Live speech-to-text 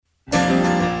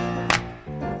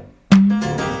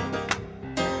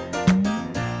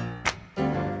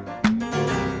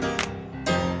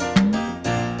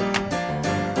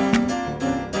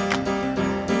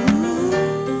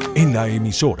la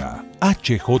emisora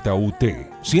HJUT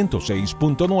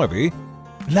 106.9,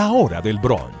 la Hora del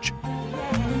Brunch.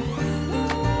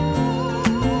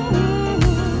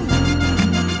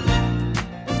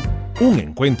 Un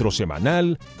encuentro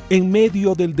semanal en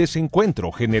medio del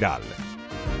desencuentro general.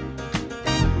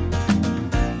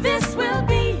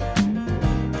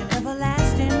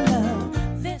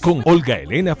 Con Olga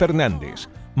Elena Fernández,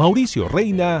 Mauricio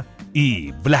Reina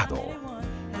y Vlado.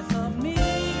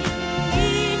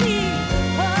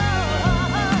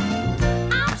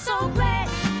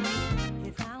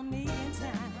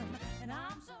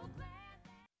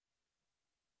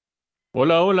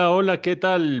 Hola, hola, hola, ¿qué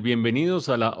tal? Bienvenidos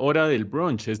a la Hora del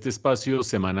Brunch, este espacio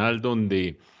semanal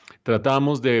donde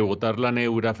tratamos de botar la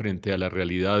neura frente a la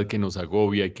realidad que nos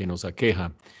agobia y que nos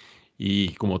aqueja. Y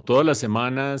como todas las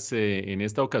semanas, en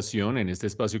esta ocasión, en este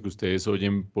espacio que ustedes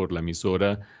oyen por la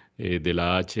emisora de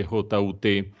la HJUT,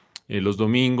 los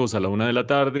domingos a la 1 de la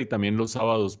tarde y también los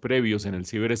sábados previos en el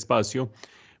ciberespacio,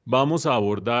 vamos a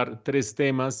abordar 3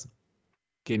 temas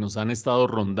que nos han estado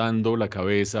rondando la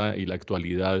cabeza y la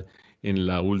actualidad en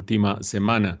la última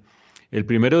semana. El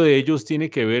primero de ellos tiene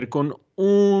que ver con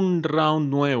un round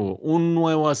nuevo, un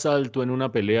nuevo asalto en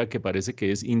una pelea que parece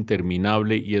que es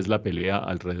interminable y es la pelea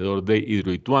alrededor de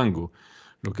Hidroituango.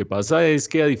 Lo que pasa es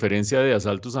que a diferencia de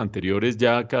asaltos anteriores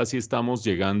ya casi estamos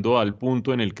llegando al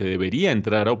punto en el que debería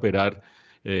entrar a operar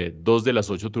 2 de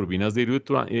las 8 turbinas de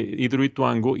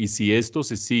Hidroituango, y si esto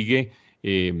se sigue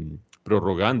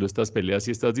prorrogando, estas peleas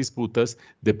y estas disputas,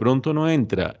 de pronto no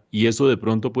entra, y eso de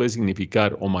pronto puede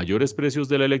significar o mayores precios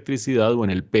de la electricidad o, en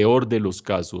el peor de los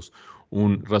casos,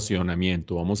 un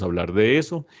racionamiento. Vamos a hablar de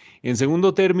eso. En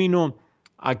segundo término,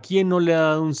 ¿a quién no le ha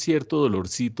dado un cierto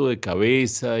dolorcito de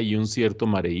cabeza y un cierto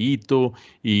mareíto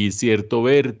y cierto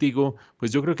vértigo?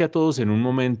 Pues yo creo que a todos en un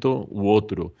momento u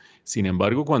otro. Sin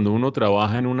embargo, cuando uno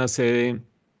trabaja en una sede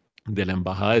de la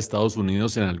Embajada de Estados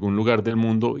Unidos en algún lugar del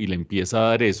mundo y le empieza a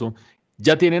dar eso,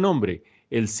 ya tiene nombre: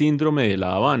 el síndrome de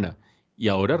la Habana. Y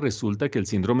ahora resulta que el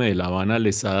síndrome de la Habana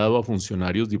les ha dado a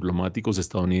funcionarios diplomáticos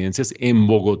estadounidenses en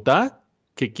Bogotá.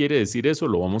 ¿Qué quiere decir eso?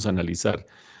 Lo vamos a analizar.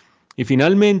 Y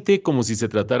finalmente, como si se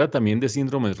tratara también de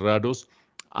síndromes raros,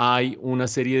 hay una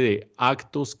serie de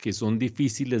actos que son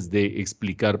difíciles de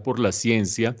explicar por la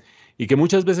ciencia y que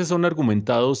muchas veces son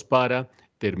argumentados para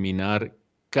terminar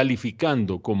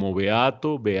calificando como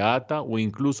beato, beata o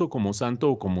incluso como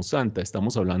santo o como santa.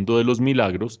 Estamos hablando de los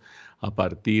milagros a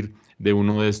partir de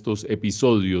uno de estos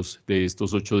episodios de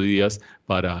estos 8 días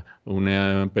para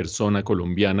una persona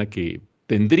colombiana que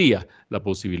tendría la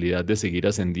posibilidad de seguir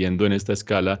ascendiendo en esta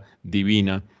escala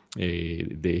divina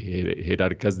de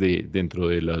jerarcas dentro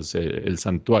de el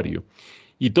santuario.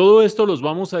 Y todo esto los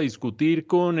vamos a discutir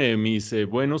con mis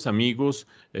buenos amigos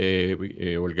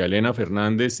Olga Elena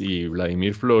Fernández y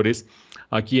Vladimir Flores,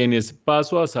 a quienes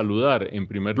paso a saludar. En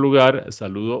primer lugar,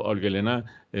 saludo a Olga Elena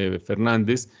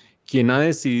Fernández, quien ha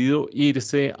decidido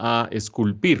irse a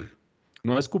esculpir,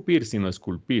 no a escupir, sino a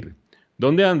esculpir.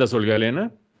 ¿Dónde andas, Olga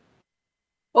Elena?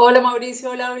 Hola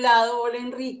Mauricio, hola Vlado, hola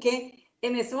Enrique.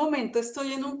 En este momento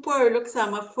estoy en un pueblo que se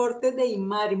llama Forte dei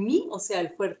Marmi, o sea, el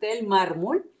Fuerte del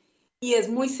Mármol, y es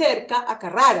muy cerca a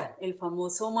Carrara, el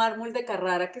famoso mármol de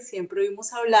Carrara que siempre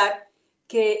oímos hablar,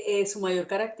 que su mayor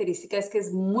característica es que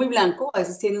es muy blanco, a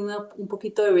veces tiene un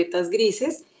poquito de vetas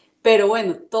grises, pero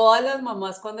bueno, todas las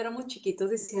mamás cuando éramos chiquitos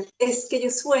decían, es que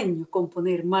yo sueño con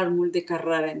poner mármol de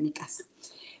Carrara en mi casa.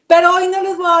 Pero hoy no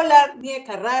les voy a hablar ni de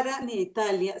Carrara ni de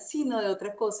Italia, sino de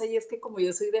otra cosa, y es que como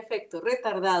yo soy de efecto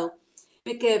retardado,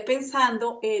 me quedé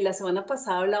pensando, la semana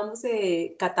pasada hablamos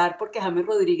de Qatar porque James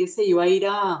Rodríguez se iba a ir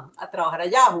a trabajar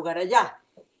allá, a jugar allá.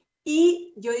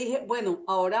 Y yo dije, bueno,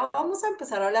 ahora vamos a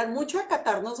empezar a hablar mucho de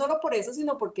Qatar, no solo por eso,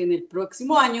 sino porque en el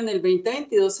próximo año, en el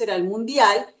 2022, será el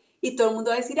Mundial y todo el mundo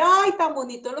va a decir, ay, tan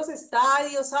bonitos los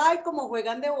estadios, ay, cómo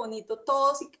juegan de bonito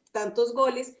todos y tantos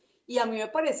goles. Y a mí me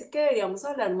parece que deberíamos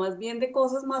hablar más bien de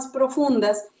cosas más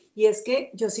profundas, y es que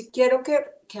yo sí quiero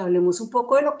que hablemos un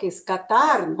poco de lo que es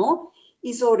Qatar, ¿no?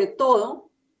 Y sobre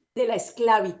todo de la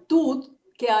esclavitud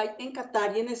que hay en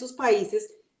Qatar y en esos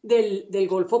países del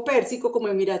Golfo Pérsico, como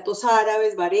Emiratos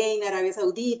Árabes, Bahrein, Arabia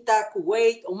Saudita,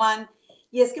 Kuwait, Omán.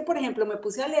 Y es que, por ejemplo, me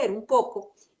puse a leer un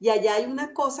poco y allá hay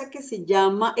una cosa que se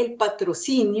llama el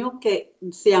patrocinio, que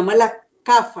se llama la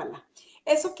cáfala.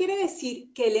 Eso quiere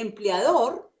decir que el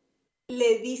empleador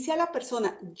le dice a la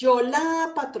persona, yo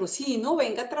la patrocino,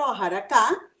 venga a trabajar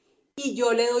acá, y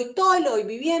yo le doy todo, y le doy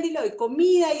vivienda, y le doy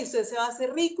comida, y usted se va a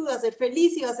hacer rico, y va a ser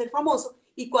feliz, y va a ser famoso.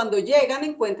 Y cuando llegan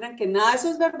encuentran que nada de eso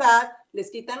es verdad,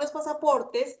 les quitan los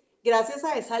pasaportes, gracias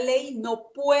a esa ley no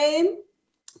pueden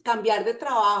cambiar de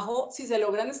trabajo, si se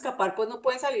logran escapar, pues no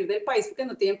pueden salir del país porque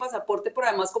no tienen pasaporte, pero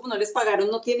además como no les pagaron,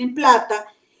 no tienen plata.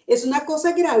 Es una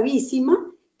cosa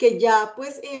gravísima que ya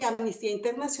pues Amnistía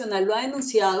Internacional lo ha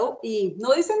denunciado y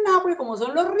no dicen nada porque como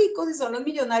son los ricos y son los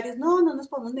millonarios, no nos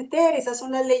podemos meter, esas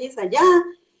son las leyes allá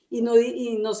y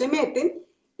no se meten.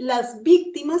 Las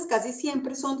víctimas casi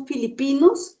siempre son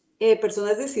filipinos,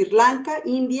 personas de Sri Lanka,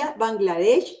 India,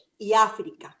 Bangladesh y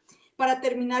África. Para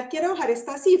terminar, quiero bajar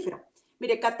esta cifra.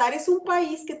 Mire, Qatar es un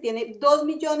país que tiene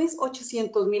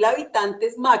 2.800.000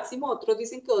 habitantes máximo, otros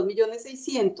dicen que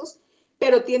 2.600.000,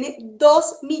 pero tiene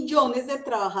 2 millones de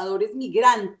trabajadores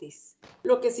migrantes,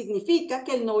 lo que significa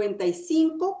que el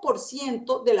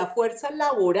 95% de la fuerza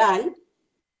laboral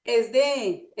es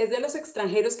de los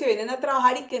extranjeros que vienen a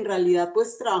trabajar y que en realidad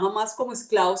pues trabajan más como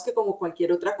esclavos que como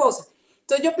cualquier otra cosa.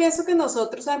 Entonces yo pienso que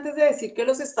nosotros antes de decir que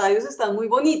los estadios están muy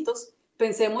bonitos,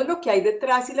 pensemos lo que hay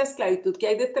detrás y la esclavitud que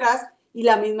hay detrás y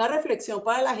la misma reflexión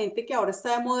para la gente que ahora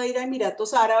está de moda ir a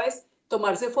Emiratos Árabes,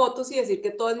 tomarse fotos y decir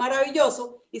que todo es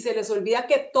maravilloso y se les olvida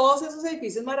que todos esos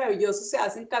edificios maravillosos se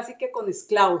hacen casi que con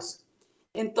esclavos.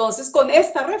 Entonces con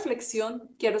esta reflexión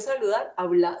quiero saludar a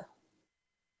Vlado.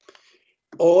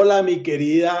 Hola, mi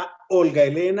querida Olga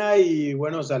Elena, y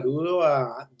bueno, saludo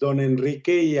a don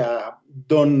Enrique y a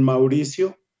don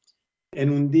Mauricio en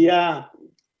un día,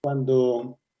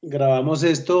 cuando grabamos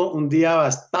esto, un día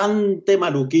bastante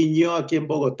maluquiño aquí en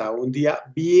Bogotá, un día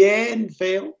bien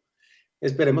feo.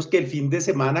 Esperemos que el fin de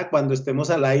semana, cuando estemos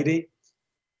al aire,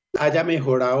 haya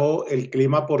mejorado el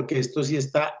clima porque esto sí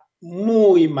está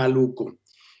muy maluco.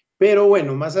 Pero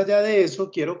bueno, más allá de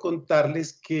eso, quiero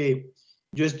contarles que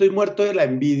yo estoy muerto de la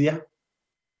envidia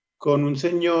con un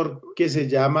señor que se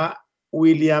llama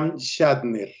William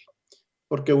Shatner,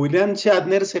 porque William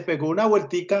Shatner se pegó una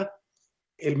vueltica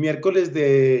el miércoles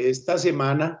de esta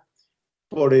semana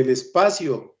por el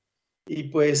espacio y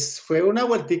pues fue una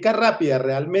vueltica rápida,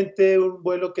 realmente un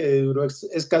vuelo que duró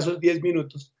escasos 10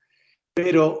 minutos,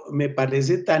 pero me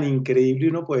parece tan increíble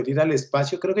uno poder ir al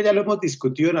espacio. Creo que ya lo hemos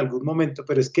discutido en algún momento,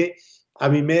 pero es que a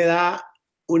mí me da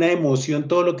una emoción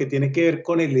todo lo que tiene que ver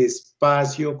con el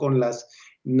espacio, con las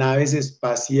naves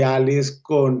espaciales,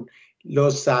 con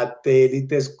los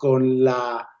satélites,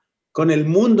 con el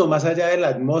mundo más allá de la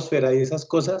atmósfera y esas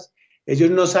cosas. Ellos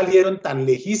no salieron tan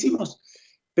lejísimos,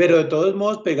 pero de todos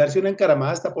modos pegarse una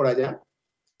encaramada hasta por allá.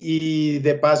 Y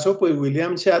de paso, pues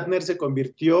William Shatner se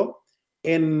convirtió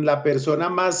en la persona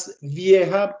más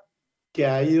vieja que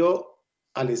ha ido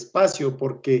al espacio,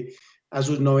 porque a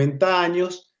sus 90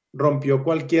 años rompió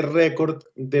cualquier récord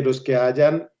de los que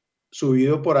hayan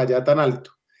subido por allá tan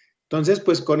alto. Entonces,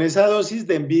 pues con esa dosis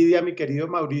de envidia, mi querido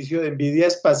Mauricio, de envidia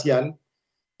espacial,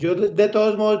 yo de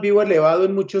todos modos vivo elevado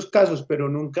en muchos casos, pero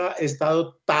nunca he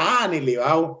estado tan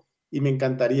elevado y me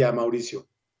encantaría, Mauricio.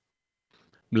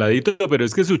 Bladito, pero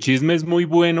es que su chisme es muy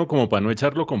bueno como para no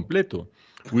echarlo completo.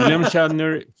 William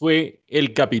Shatner fue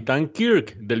el capitán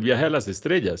Kirk del viaje a las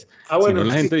estrellas. Si no, Bueno,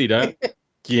 la sí. gente dirá,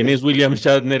 ¿quién es William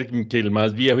Shatner? Que el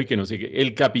más viejo y que no sé qué.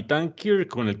 El capitán Kirk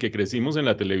con el que crecimos en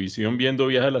la televisión viendo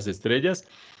viaje a las estrellas,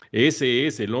 ese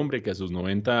es el hombre que a sus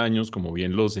 90 años, como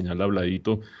bien lo señala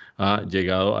Bladito, ha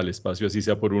llegado al espacio, así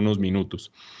sea por unos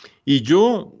minutos. Y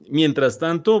yo, mientras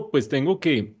tanto, pues tengo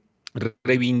que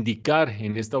reivindicar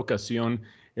en esta ocasión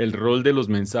el rol de los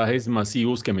mensajes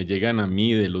masivos que me llegan a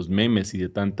mí, de los memes y de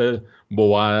tanta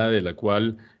bobada de la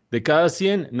cual de cada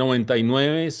 100,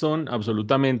 99 son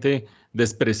absolutamente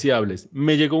despreciables.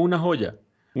 Me llegó una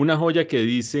joya que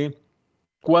dice,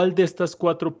 ¿cuál de estas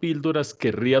 4 píldoras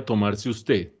querría tomarse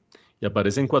usted? Y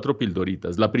aparecen 4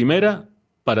 pildoritas. La primera,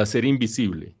 para ser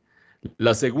invisible.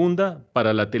 La segunda,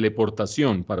 para la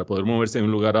teleportación, para poder moverse de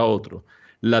un lugar a otro.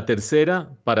 La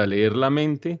tercera, para leer la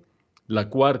mente. La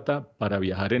cuarta, para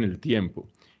viajar en el tiempo.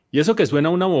 Y eso que suena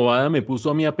una bobada me puso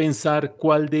a mí a pensar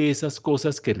cuál de esas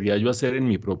cosas querría yo hacer en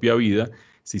mi propia vida,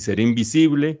 si ser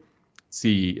invisible,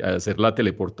 si hacer la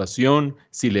teleportación,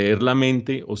 si leer la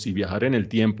mente o si viajar en el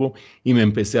tiempo, y me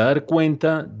empecé a dar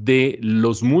cuenta de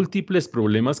los múltiples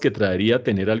problemas que traería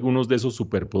tener algunos de esos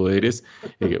superpoderes.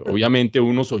 Obviamente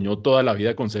uno soñó toda la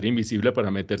vida con ser invisible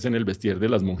para meterse en el vestir de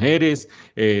las mujeres,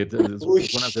 Uy.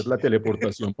 con hacer la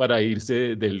teleportación para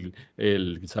irse del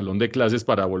el salón de clases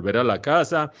para volver a la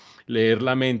casa, leer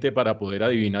la mente para poder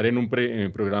adivinar en un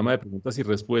programa de preguntas y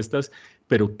respuestas,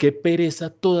 pero qué pereza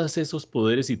todos esos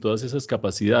poderes y todas esas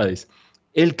capacidades.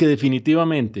 El que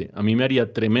definitivamente a mí me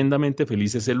haría tremendamente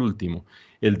feliz es el último,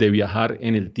 el de viajar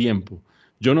en el tiempo.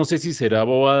 Yo no sé si será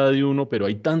bobada de uno, pero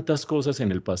hay tantas cosas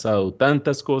en el pasado,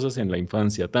 tantas cosas en la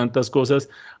infancia, tantas cosas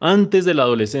antes de la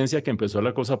adolescencia que empezó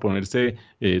la cosa a ponerse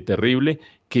terrible,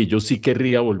 que yo sí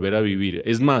querría volver a vivir.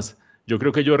 Es más, Yo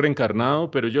creo que yo he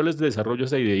reencarnado, pero yo les desarrollo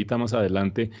esa ideita más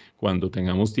adelante cuando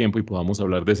tengamos tiempo y podamos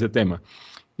hablar de ese tema.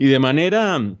 Y de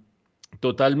manera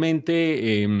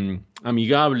totalmente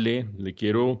amigable, le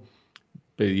quiero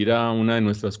pedir a una de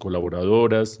nuestras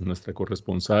colaboradoras, nuestra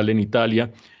corresponsal en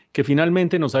Italia, que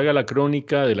finalmente nos haga la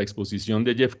crónica de la exposición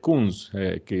de Jeff Koons,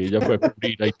 que ella fue a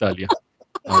cubrir a Italia.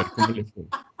 A ver cómo le fue.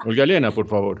 Olga Elena, por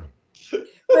favor.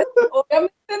 Pues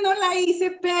obviamente no la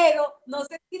hice, pero no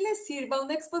sé si les sirva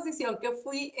una exposición que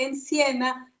fui en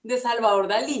Siena de Salvador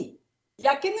Dalí.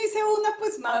 Ya que no hice una,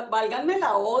 pues válganme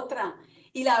la otra.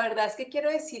 Y la verdad es que quiero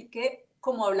decir que,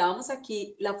 como hablábamos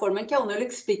aquí, la forma en que a uno le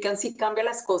explican sí cambia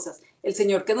las cosas. El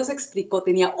señor que nos explicó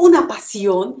tenía una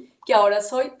pasión que ahora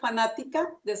soy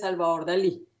fanática de Salvador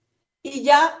Dalí. Y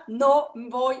ya no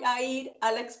voy a ir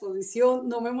a la exposición,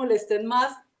 no me molesten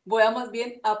más, voy a más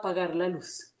bien apagar la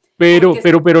luz. Pero,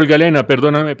 Olga Elena,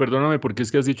 perdóname, porque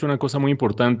es que has dicho una cosa muy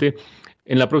importante.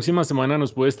 En la próxima semana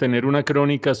nos puedes tener una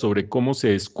crónica sobre cómo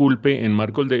se esculpe en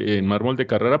mármol de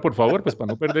Carrara, por favor, pues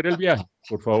para no perder el viaje,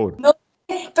 por favor. No,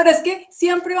 pero es que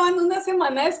siempre van una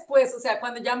semana después, o sea,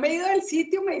 cuando ya me he ido del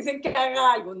sitio me dicen que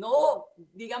haga algo. No,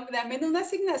 díganme, dame una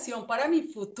asignación para mi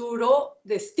futuro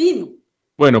destino.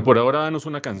 Bueno, por ahora danos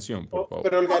una canción, por favor.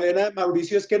 Pero Olga Elena,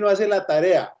 Mauricio es que no hace la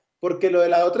tarea, porque lo de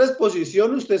la otra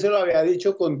exposición usted se lo había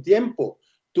dicho con tiempo.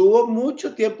 Tuvo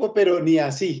mucho tiempo, pero ni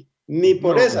así, ni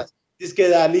por esas. Es que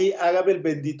Dalí, hágame el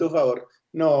bendito favor.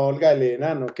 No, Olga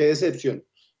Elena, no, qué decepción.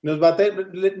 Nos va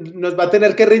a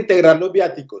tener que reintegrar los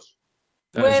viáticos.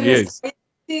 Bueno,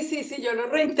 sí, yo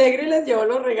los reintegro y les llevo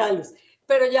los regalos.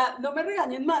 Pero ya no me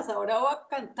regañen más, ahora voy a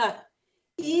cantar.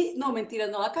 Y no, mentiras,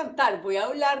 no voy a cantar, voy a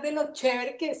hablar de lo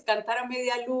chévere que es cantar a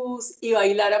media luz y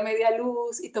bailar a media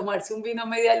luz y tomarse un vino a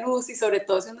media luz y sobre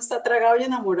todo si uno está tragado y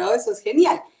enamorado, eso es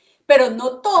genial. Pero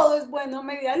no todo es bueno a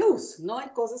media luz, ¿no? Hay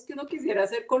cosas que uno quisiera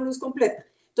hacer con luz completa.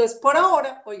 Entonces, por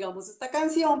ahora, oigamos esta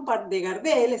canción de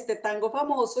Gardel, este tango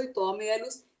famoso y todo a media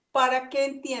luz, para que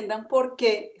entiendan por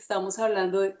qué estamos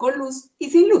hablando de con luz y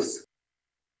sin luz.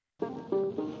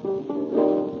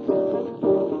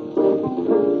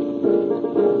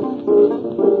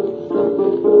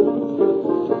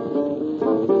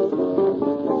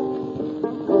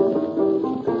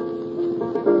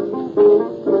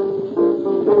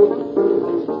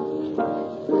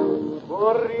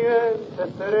 Corriente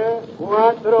 3,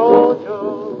 4,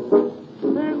 8,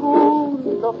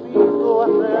 segundo piso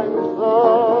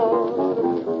ascensor.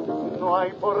 No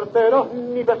hay porteros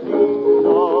ni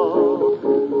vecinos,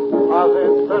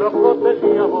 adentro hotel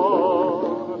y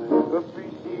amor.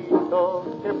 Pisito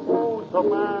que puso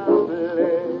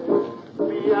mable,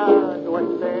 piano,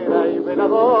 estera y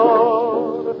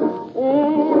velador.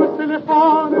 Un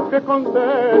teléfono que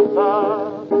contesta,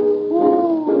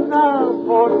 una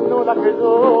fornola que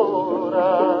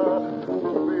llora,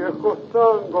 viejos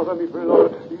tangos de mi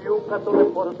flor y un gato de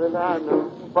porcelana,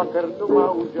 pa' que no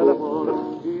maulle el amor.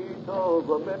 Y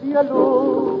todo a media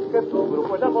luz que tu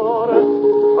brujo el amor,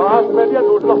 a media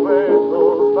luz los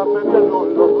besos, a media luz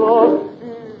los dos.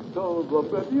 Y todo a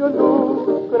media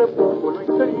luz, crepúsculo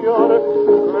interior,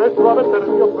 que suave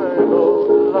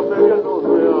terciopelo, la media luz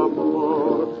de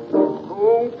amor.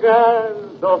 Un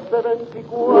caldo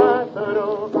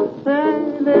 12-24,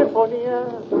 telefonía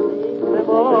sin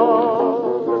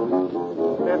temor.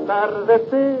 De tarde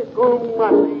te con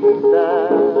masita,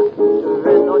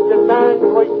 de noche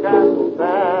tango y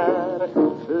cantar.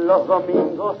 Los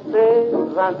domingos de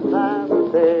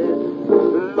danzante,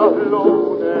 los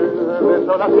lunes de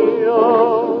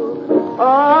desolación.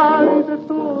 Hay de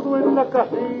todo en la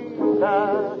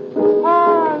casita,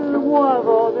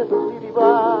 almohadones y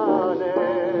divanes,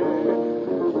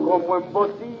 como en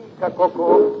botica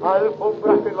coco,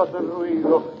 alfombras que no hacen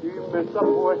ruido y mesa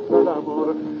puesta al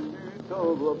amor. Y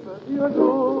todo a media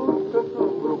luz que tu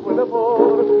grupo el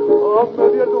amor, a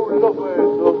media luz los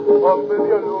besos, a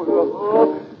media luz los dos.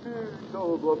 Y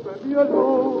todo a media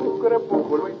luz,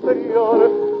 crepúsculo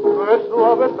interior, que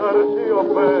suave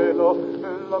terciopelo,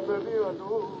 en la media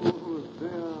luz de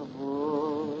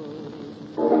amor.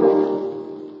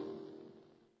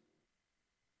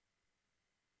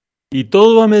 Y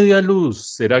todo a media luz.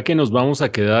 ¿Será que nos vamos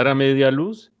a quedar a media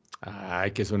luz?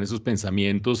 Ay, ¿qué son esos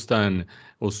pensamientos tan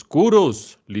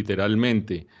oscuros,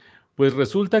 literalmente? Pues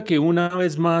resulta que una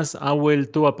vez más ha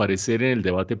vuelto a aparecer en el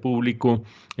debate público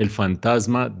el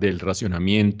fantasma del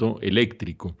racionamiento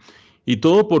eléctrico. Y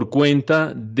todo por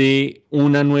cuenta de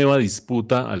una nueva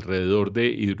disputa alrededor de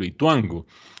Hidroituango.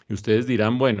 Y ustedes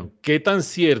dirán, bueno, ¿qué tan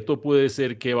cierto puede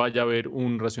ser que vaya a haber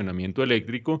un racionamiento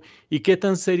eléctrico y qué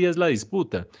tan seria es la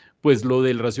disputa? Pues lo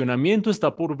del racionamiento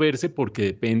está por verse porque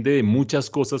depende de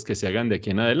muchas cosas que se hagan de aquí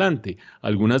en adelante,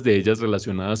 algunas de ellas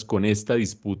relacionadas con esta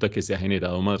disputa que se ha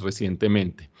generado más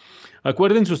recientemente.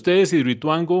 Acuérdense ustedes,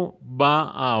 Hidroituango va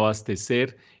a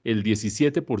abastecer el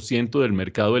 17% del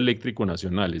mercado eléctrico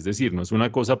nacional, es decir, no es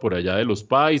una cosa por allá de los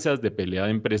paisas, de pelea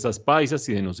de empresas paisas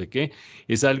y de no sé qué,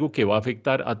 es algo que va a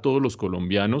afectar a todos los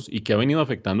colombianos y que ha venido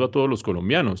afectando a todos los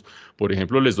colombianos. Por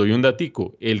ejemplo, les doy un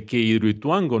datico, el que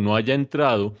Hidroituango no haya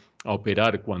entrado a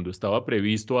operar cuando estaba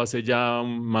previsto hace ya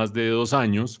más de 2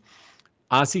 años,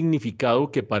 ha significado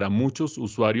que para muchos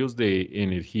usuarios de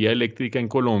energía eléctrica en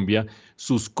Colombia,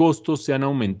 sus costos se han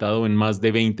aumentado en más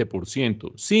de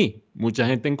 20%. Sí, mucha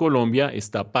gente en Colombia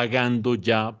está pagando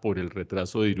ya por el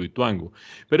retraso de Hidroituango,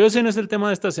 pero ese no es el tema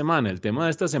de esta semana. El tema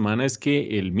de esta semana es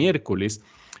que el miércoles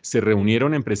se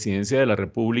reunieron en Presidencia de la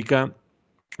República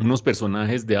unos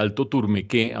personajes de alto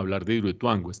turmequé a hablar de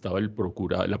Hidroituango. Estaba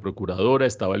la procuradora,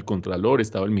 estaba el contralor,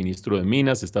 estaba el ministro de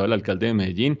Minas, estaba el alcalde de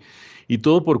Medellín, y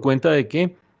todo por cuenta de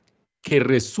que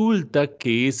resulta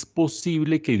que es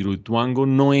posible que Hidroituango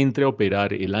no entre a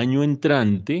operar el año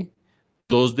entrante,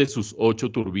 2 de sus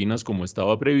 8 turbinas como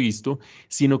estaba previsto,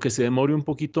 sino que se demore un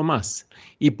poquito más.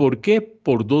 ¿Y por qué?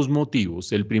 Por 2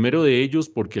 motivos. El primero de ellos,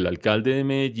 porque el alcalde de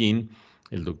Medellín,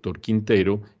 el doctor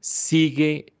Quintero,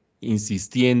 sigue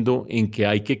insistiendo en que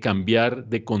hay que cambiar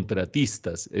de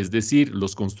contratistas, es decir,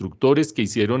 los constructores que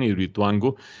hicieron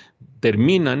Hidroituango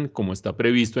terminan, como está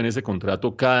previsto en ese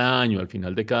contrato, cada año, al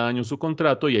final de cada año su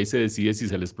contrato, y ahí se decide si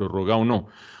se les prorroga o no.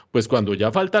 Pues cuando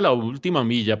ya falta la última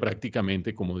milla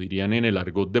prácticamente, como dirían en el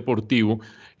argot deportivo,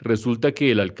 resulta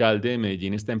que el alcalde de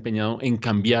Medellín está empeñado en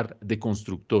cambiar de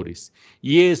constructores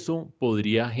y eso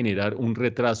podría generar un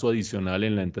retraso adicional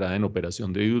en la entrada en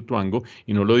operación de Hidroituango,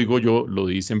 y no lo digo yo, lo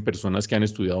dicen personas que han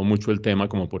estudiado mucho el tema,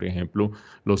 como por ejemplo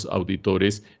los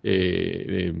auditores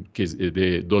de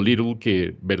Dolittle,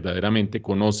 que verdaderamente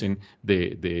conocen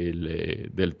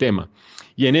del tema.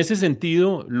 Y en ese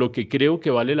sentido, lo que creo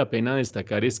que vale la pena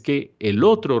destacar es que el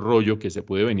otro rollo que se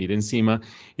puede venir encima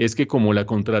es que como la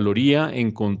Contraloría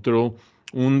encontró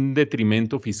un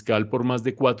detrimento fiscal por más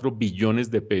de 4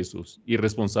 billones de pesos y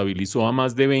responsabilizó a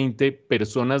más de 20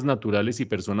 personas naturales y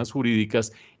personas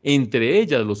jurídicas, entre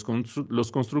ellas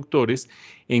los constructores,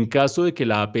 en caso de que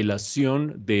la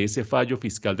apelación de ese fallo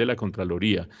fiscal de la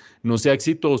Contraloría no sea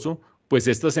exitoso, pues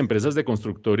estas empresas de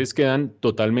constructores quedan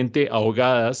totalmente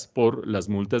ahogadas por las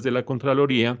multas de la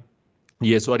Contraloría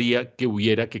y eso haría que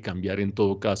hubiera que cambiar en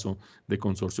todo caso de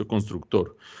consorcio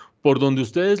constructor. Por donde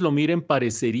ustedes lo miren,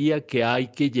 parecería que hay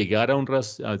que llegar a un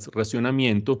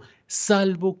racionamiento,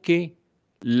 salvo que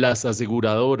las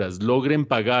aseguradoras logren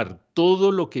pagar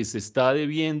todo lo que se está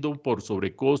debiendo por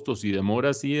sobrecostos y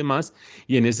demoras y demás,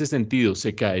 y en ese sentido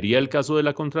se caería el caso de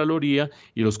la Contraloría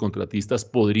y los contratistas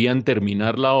podrían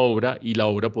terminar la obra y la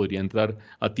obra podría entrar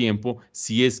a tiempo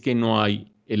si es que no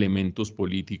hay elementos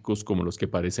políticos como los que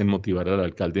parecen motivar al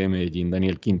alcalde de Medellín,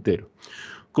 Daniel Quintero.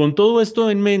 Con todo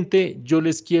esto en mente, yo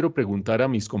les quiero preguntar a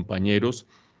mis compañeros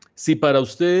si para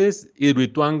ustedes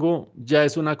Hidroituango ya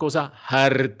es una cosa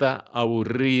harta,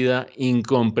 aburrida,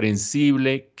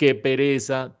 incomprensible, qué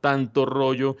pereza, tanto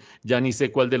rollo, ya ni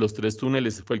sé cuál de los 3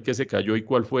 túneles fue el que se cayó y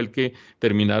cuál fue el que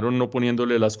terminaron no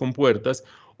poniéndole las compuertas,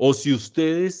 o si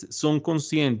ustedes son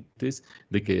conscientes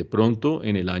de que de pronto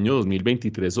en el año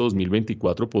 2023 o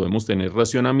 2024 podemos tener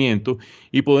racionamiento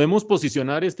y podemos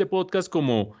posicionar este podcast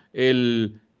como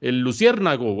el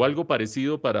luciérnago o algo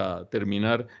parecido para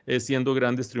terminar siendo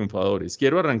grandes triunfadores.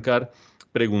 Quiero arrancar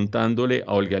preguntándole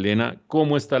a Olga Elena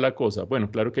cómo está la cosa. Bueno,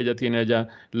 claro que ella tiene allá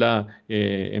la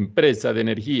empresa de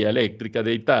energía eléctrica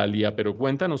de Italia, pero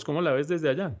cuéntanos cómo la ves desde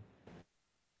allá.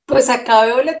 Pues acá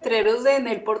veo letreros de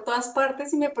Enel por todas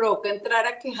partes y me provoca entrar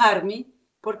a quejarme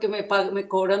porque me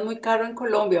cobran muy caro en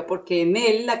Colombia, porque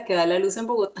Enel, la que da la luz en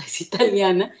Bogotá, es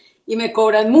italiana y me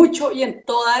cobran mucho, y en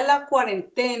toda la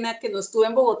cuarentena que no estuve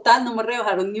en Bogotá no me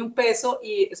rebajaron ni un peso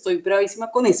y estoy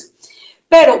bravísima con eso.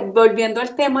 Pero volviendo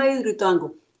al tema de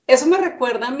Hidroituango, eso me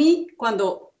recuerda a mí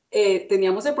cuando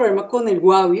teníamos el problema con el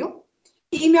Guavio,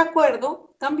 y me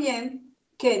acuerdo también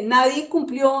que nadie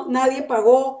cumplió, nadie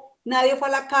pagó, nadie fue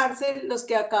a la cárcel, los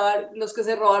que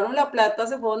se robaron la plata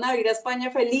se fueron a vivir a España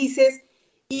felices,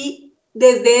 y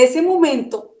desde ese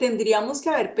momento tendríamos que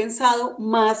haber pensado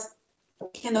más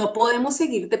que no podemos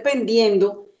seguir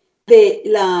dependiendo de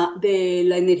la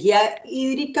energía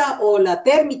hídrica o la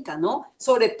térmica, ¿no?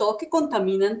 Sobre todo que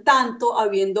contaminan tanto,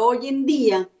 habiendo hoy en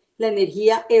día la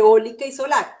energía eólica y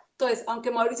solar. Entonces,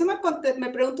 aunque Mauricio me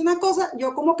pregunta una cosa,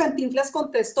 yo como Cantinflas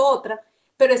contesto otra,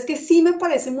 pero es que sí me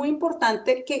parece muy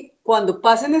importante que cuando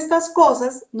pasen estas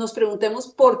cosas nos preguntemos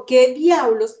por qué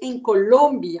diablos en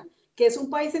Colombia, que es un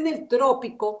país en el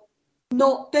trópico,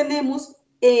 no tenemos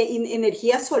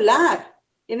energía solar,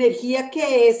 energía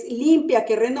que es limpia,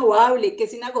 que es renovable, que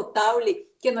es inagotable,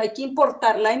 que no hay que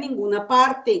importarla de ninguna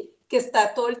parte, que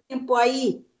está todo el tiempo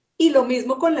ahí. Y lo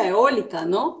mismo con la eólica,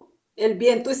 ¿no? El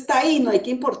viento está ahí, no hay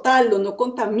que importarlo, no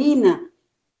contamina.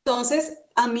 Entonces,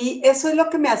 a mí eso es lo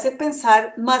que me hace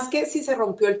pensar, más que si se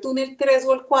rompió el túnel 3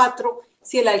 o el 4,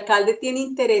 si el alcalde tiene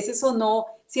intereses o no,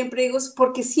 siempre digo,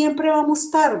 porque siempre vamos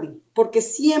tarde, porque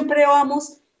siempre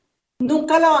vamos,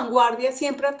 nunca a la vanguardia,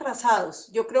 siempre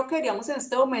atrasados. Yo creo que deberíamos en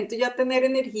este momento ya tener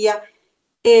energía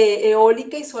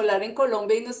eólica y solar en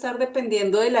Colombia y no estar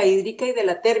dependiendo de la hídrica y de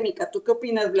la térmica. ¿Tú qué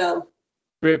opinas, Vlado?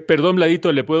 Perdón,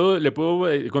 Bladito, ¿le puedo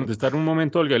contestar un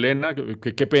momento a Olga Elena?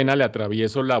 Qué pena, le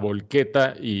atravieso la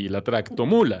volqueta y la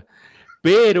tractomula.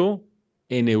 Pero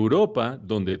en Europa,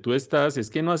 donde tú estás, es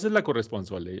que no haces la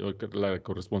corresponsalía,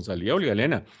 Olga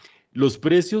Elena. Los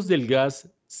precios del gas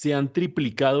se han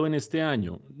triplicado en este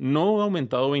año. No ha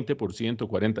aumentado 20%,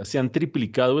 40%, se han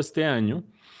triplicado este año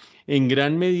en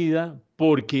gran medida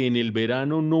porque en el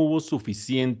verano no hubo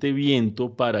suficiente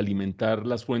viento para alimentar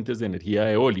las fuentes de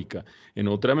energía eólica. En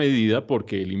otra medida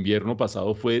porque el invierno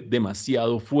pasado fue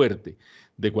demasiado fuerte.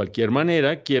 De cualquier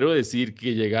manera, quiero decir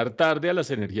que llegar tarde a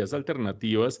las energías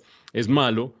alternativas es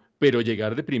malo, pero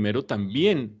llegar de primero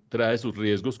también trae sus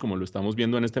riesgos, como lo estamos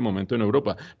viendo en este momento en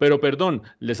Europa. Pero perdón,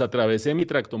 les atravesé mi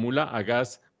tractomula a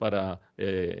gas para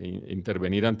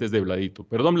intervenir antes de Bladito.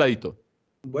 Perdón, Bladito.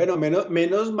 Bueno,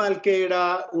 menos mal que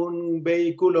era un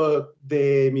vehículo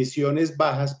de emisiones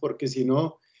bajas, porque si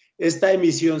no, esta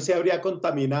emisión se habría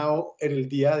contaminado en el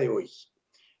día de hoy.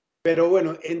 Pero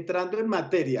bueno, entrando en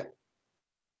materia,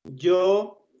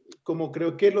 yo, como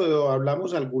creo que lo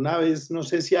hablamos alguna vez, no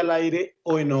sé si al aire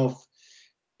o en off,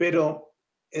 pero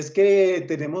es que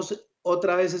tenemos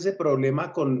otra vez ese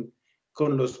problema con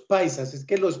los paisas. Es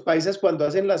que los paisas cuando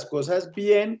hacen las cosas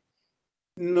bien,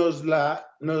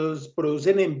 nos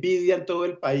producen envidia en todo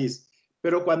el país,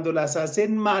 pero cuando las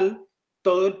hacen mal,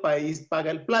 todo el país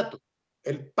paga el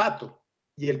pato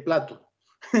y el plato.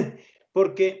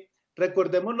 Porque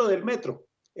recordemos lo del metro.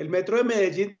 El metro de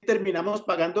Medellín terminamos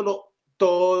pagándolo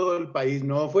todo el país,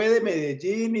 no fue de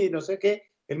Medellín y no sé qué.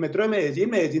 El metro de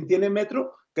Medellín tiene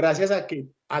metro gracias a que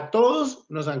a todos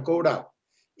nos han cobrado.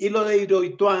 Y lo de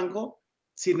Hidroituango,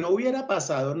 si no hubiera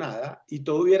pasado nada y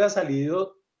todo hubiera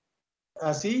salido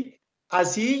así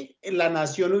la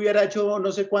nación hubiera hecho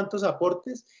no sé cuántos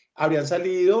aportes, habrían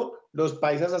salido los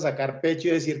paisas a sacar pecho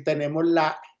y decir, tenemos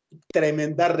la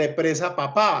tremenda represa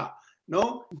papá,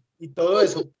 ¿no? Y todo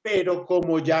eso. Pero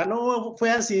como ya no fue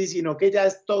así, sino que ya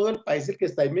es todo el país el que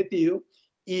está ahí metido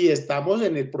y estamos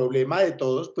en el problema de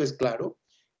todos, pues claro,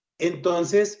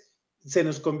 entonces se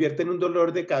nos convierte en un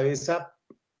dolor de cabeza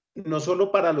no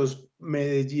solo para los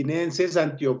medellinenses,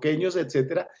 antioqueños,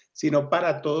 etcétera, sino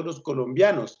para todos los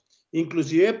colombianos,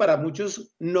 inclusive para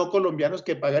muchos no colombianos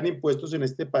que pagan impuestos en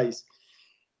este país.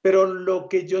 Pero lo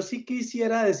que yo sí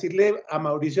quisiera decirle a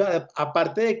Mauricio,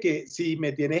 aparte de que si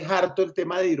me tiene harto el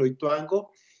tema de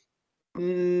Hidroituango,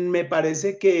 me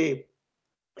parece que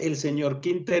el señor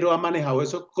Quintero ha manejado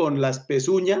eso con las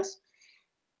pezuñas,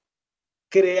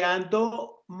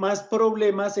 creando más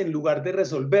problemas en lugar de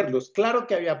resolverlos. Claro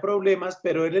que había problemas,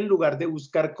 pero él en lugar de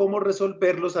buscar cómo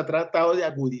resolverlos, ha tratado de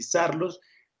agudizarlos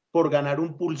por ganar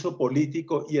un pulso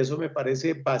político y eso me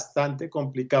parece bastante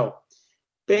complicado.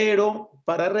 Pero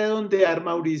para redondear,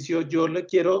 Mauricio, yo le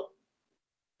quiero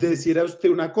decir a usted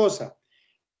una cosa,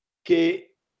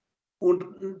 que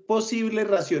un posible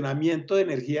racionamiento de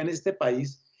energía en este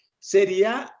país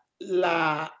sería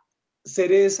la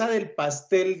cereza del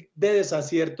pastel de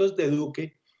desaciertos de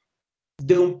Duque,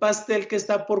 de un pastel que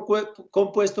está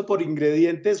compuesto por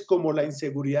ingredientes como la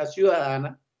inseguridad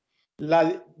ciudadana,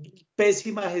 la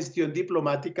pésima gestión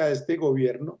diplomática de este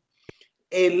gobierno,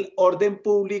 el orden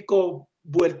público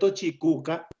vuelto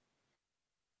chicuca,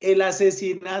 el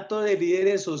asesinato de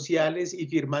líderes sociales y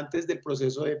firmantes del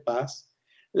proceso de paz,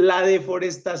 la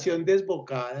deforestación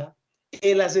desbocada,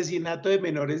 el asesinato de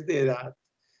menores de edad,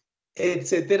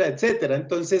 etcétera, etcétera.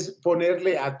 Entonces,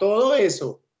 ponerle a todo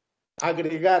eso,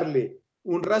 agregarle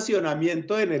un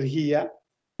racionamiento de energía,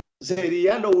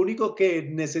 sería lo único que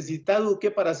necesita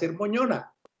Duque para hacer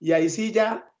moñona. Y ahí sí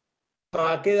ya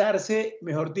va a quedarse,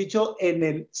 mejor dicho, en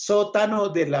el sótano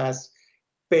de las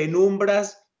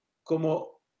penumbras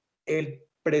como el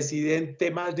presidente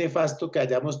más nefasto que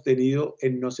hayamos tenido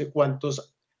en no sé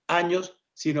cuántos años,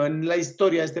 sino en la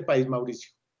historia de este país,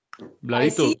 Mauricio. Ahí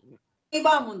Bladito. sí, y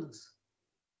vámonos.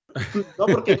 No,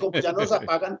 porque como ya nos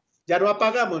apagan, ya no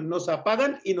apagamos, nos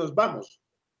apagan y nos vamos.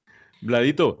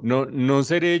 Vladito, no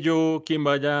seré yo quien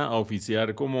vaya a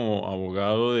oficiar como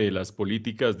abogado de las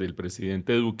políticas del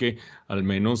presidente Duque, al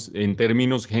menos en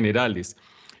términos generales,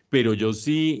 pero yo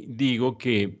sí digo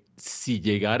que si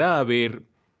llegara a haber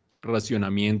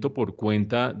racionamiento por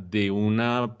cuenta de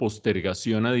una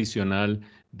postergación adicional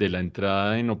de la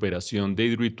entrada en operación de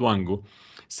Hidroituango,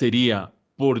 sería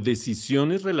por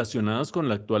decisiones relacionadas con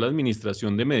la actual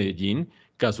administración de Medellín,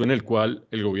 caso en el cual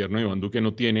el gobierno de Iván Duque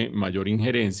no tiene mayor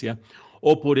injerencia,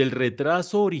 o por el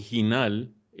retraso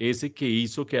original, ese que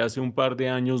hizo que hace un par de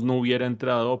años no hubiera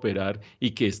entrado a operar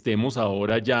y que estemos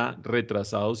ahora ya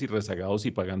retrasados y rezagados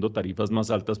y pagando tarifas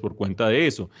más altas por cuenta de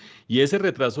eso. Y ese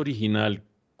retraso original,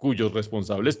 cuyos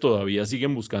responsables todavía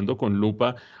siguen buscando con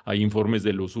lupa, hay informes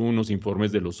de los unos,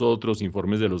 informes de los otros,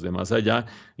 informes de los demás allá,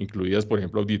 incluidas, por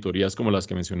ejemplo, auditorías como las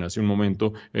que mencioné hace un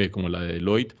momento, como la de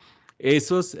Deloitte.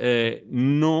 Esos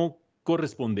no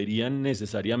corresponderían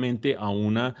necesariamente a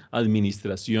una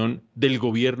administración del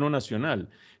gobierno nacional,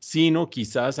 sino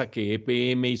quizás a que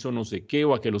EPM hizo no sé qué,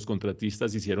 o a que los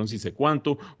contratistas hicieron si sé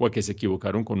cuánto, o a que se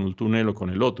equivocaron con un túnel o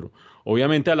con el otro.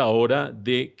 Obviamente a la hora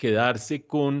de quedarse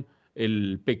con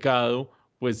el pecado,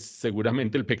 pues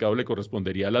seguramente el pecado le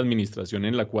correspondería a la administración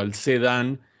en la cual se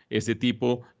dan ese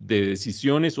tipo de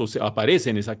decisiones o se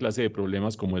aparecen esa clase de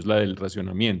problemas como es la del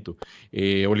racionamiento.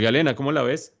 Olga Elena, ¿cómo la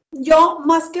ves? Yo,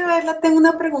 más que verla, tengo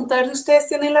una pregunta, a ver si ustedes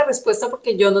tienen la respuesta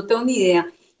porque yo no tengo ni idea.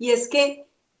 Y es que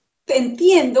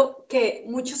entiendo que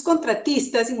muchos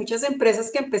contratistas y muchas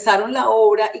empresas que empezaron la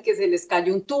obra y que se les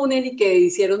cayó un túnel y que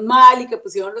hicieron mal y que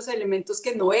pusieron los elementos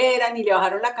que no eran y le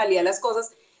bajaron la calidad de las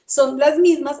cosas, son las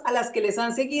mismas a las que les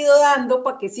han seguido dando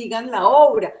para que sigan la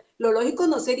obra. Lo lógico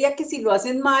no sería que si lo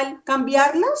hacen mal,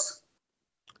 cambiarlos.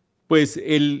 Pues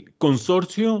el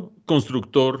consorcio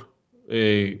constructor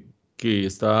que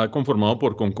está conformado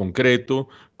por Concreto,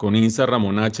 con INSA,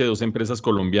 Ramón H., dos empresas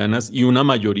colombianas y una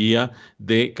mayoría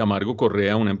de Camargo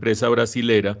Correa, una empresa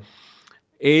brasilera,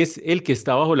 es el que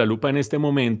está bajo la lupa en este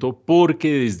momento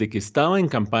porque desde que estaba en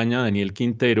campaña Daniel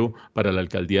Quintero para la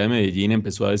alcaldía de Medellín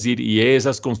empezó a decir y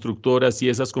esas constructoras,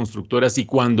 y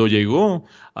cuando llegó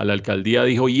a la alcaldía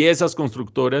dijo y esas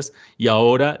constructoras, y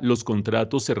ahora los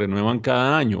contratos se renuevan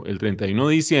cada año. El 31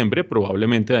 de diciembre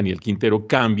probablemente Daniel Quintero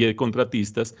cambie de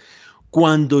contratistas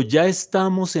cuando ya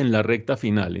estamos en la recta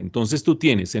final. Entonces tú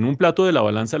tienes en un plato de la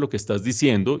balanza lo que estás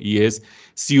diciendo y es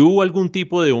si hubo algún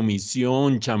tipo de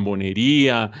omisión,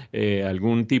 chambonería,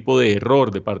 algún tipo de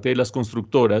error de parte de las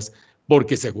constructoras,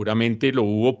 porque seguramente lo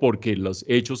hubo porque los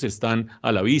hechos están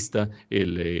a la vista,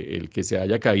 el que se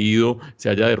haya caído, se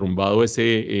haya derrumbado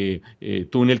ese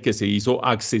túnel que se hizo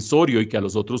accesorio y que a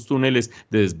los otros túneles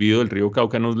de desvío del río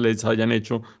Cauca no les hayan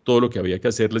hecho todo lo que había que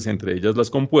hacerles, entre ellas las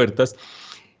compuertas.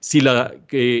 Si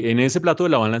que en ese plato de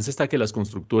la balanza está que las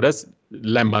constructoras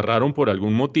la embarraron por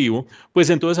algún motivo, pues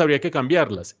entonces habría que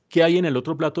cambiarlas. ¿Qué hay en el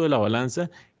otro plato de la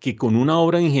balanza? Que con una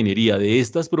obra de ingeniería de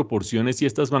estas proporciones y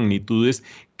estas magnitudes,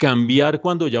 cambiar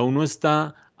cuando ya uno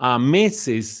está a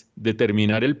meses de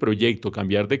terminar el proyecto,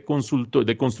 cambiar de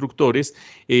constructores,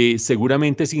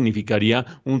 seguramente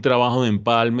significaría un trabajo de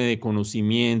empalme, de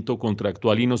conocimiento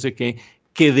contractual y no sé qué,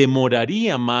 que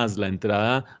demoraría más la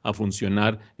entrada a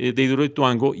funcionar de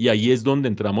Hidroituango, y ahí es donde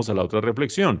entramos a la otra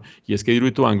reflexión, y es que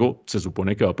Hidroituango se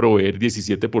supone que va a proveer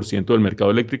 17% del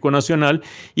mercado eléctrico nacional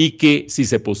y que si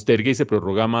se posterga y se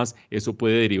prorroga más, eso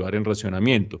puede derivar en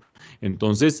racionamiento.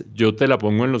 Entonces, yo te la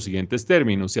pongo en los siguientes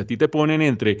términos. Si a ti te ponen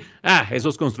entre,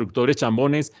 esos constructores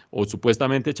chambones o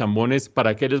supuestamente chambones,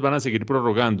 ¿para qué les van a seguir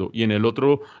prorrogando? Y en el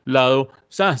otro lado,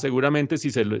 seguramente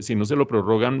si no se lo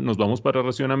prorrogan, nos vamos para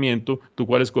racionamiento. ¿Tú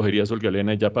cuál escogerías, Olga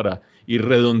Elena, ya para ir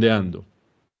redondeando?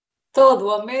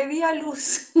 Todo a media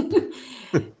luz.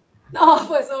 No,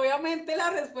 pues obviamente la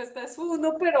respuesta es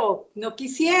uno, pero no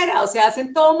quisiera. O sea,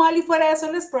 hacen todo mal y fuera de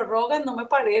eso les prorrogan, no me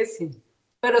parece.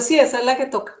 Pero sí, esa es la que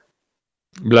toca.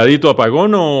 ¿Vladito,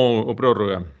 apagón o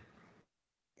prórroga?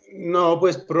 No,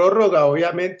 pues prórroga,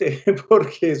 obviamente,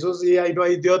 porque eso sí, ahí no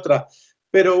hay de otra.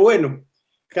 Pero bueno,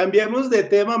 cambiemos de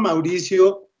tema,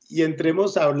 Mauricio, y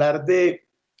entremos a hablar de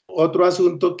otro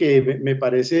asunto que me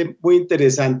parece muy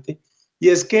interesante, y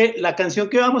es que la canción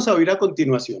que vamos a oír a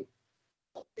continuación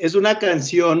es una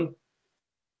canción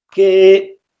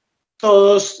que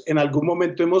todos en algún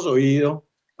momento hemos oído,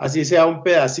 así sea un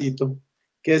pedacito,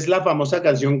 que es la famosa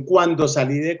canción Cuando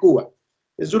salí de Cuba.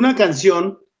 Es una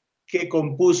canción que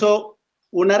compuso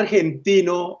un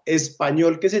argentino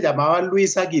español que se llamaba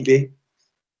Luis Aguilé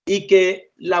y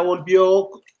que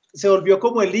se volvió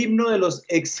como el himno de los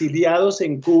exiliados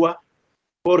en Cuba,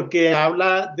 porque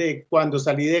habla de cuando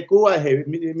salí de Cuba, dejé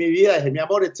mi vida, dejé mi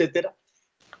amor, etcétera.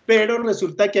 pero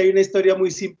resulta que hay una historia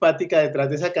muy simpática detrás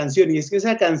de esa canción, y es que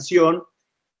esa canción,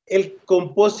 el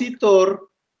compositor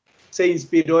se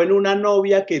inspiró en una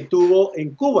novia que tuvo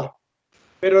en Cuba,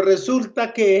 pero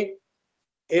resulta que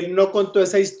él no contó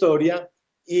esa historia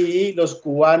y los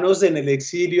cubanos en el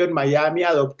exilio en Miami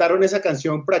adoptaron esa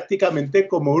canción prácticamente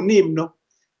como un himno,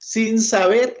 sin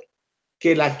saber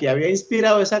que la que había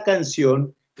inspirado esa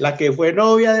canción, la que fue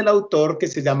novia del autor, que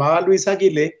se llamaba Luisa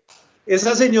Aguilé,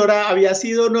 esa señora había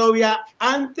sido novia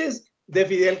antes de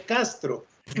Fidel Castro.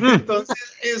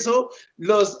 Entonces eso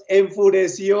los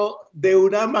enfureció de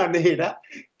una manera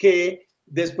que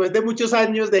después de muchos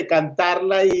años de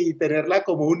cantarla y tenerla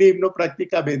como un himno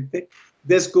prácticamente,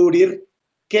 descubrir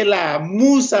que la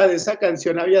musa de esa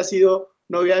canción había sido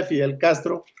novia de Fidel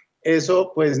Castro,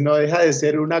 eso pues no deja de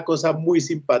ser una cosa muy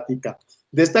simpática.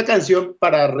 De esta canción,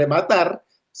 para rematar,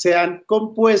 se han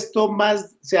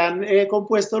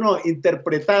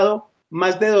interpretado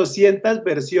más de 200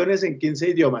 versiones en 15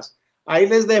 idiomas. Ahí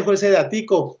les dejo ese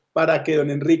datico para que don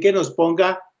Enrique nos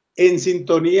ponga en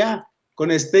sintonía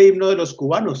con este himno de los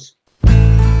cubanos.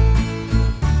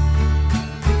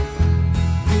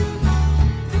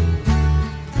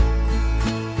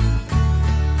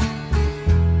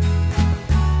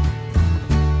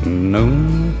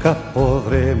 Nunca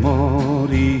podré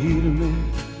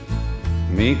morirme,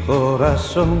 mi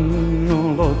corazón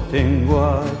no lo tengo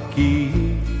aquí.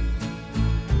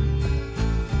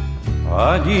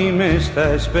 Allí me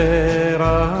está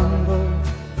esperando,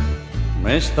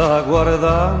 me está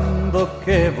guardando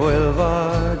que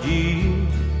vuelva allí.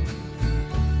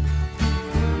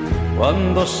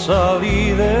 Cuando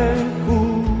salí de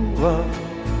Cuba,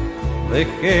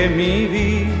 dejé mi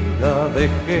vida,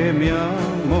 dejé mi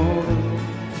amor.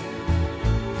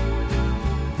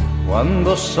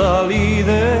 Cuando salí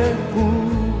de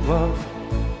Cuba,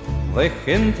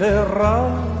 dejé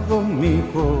enterrado mi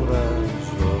corazón.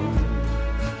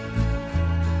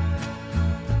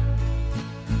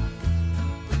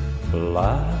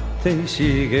 Late y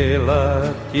sigue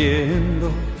latiendo,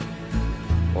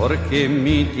 porque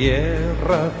mi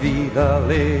tierra vida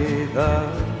le da.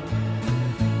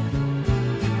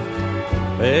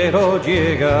 Pero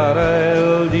llegará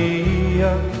el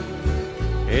día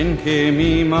en que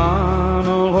mi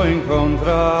mano lo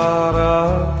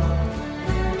encontrará.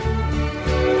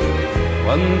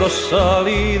 Cuando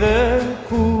salí de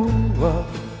Cuba,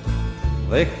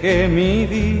 dejé mi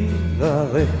vida,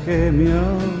 dejé mi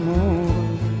amor.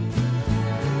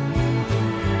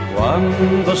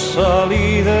 Cuando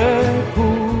salí de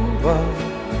Cuba,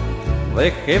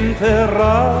 dejé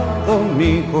enterrado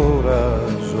mi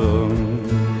corazón.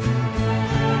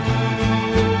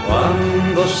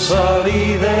 Cuando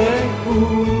salí de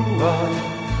Cuba,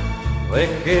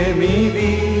 dejé mi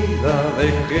vida,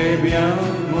 dejé mi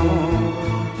amor.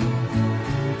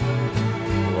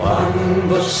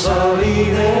 Cuando salí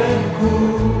de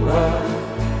Cuba,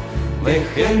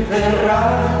 dejé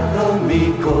enterrado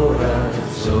mi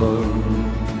corazón.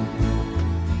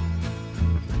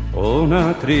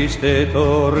 Una triste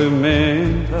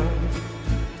tormenta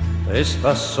te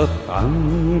está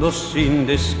azotando sin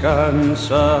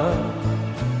descansar,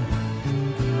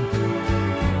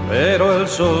 pero el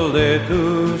sol de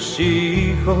tus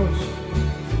hijos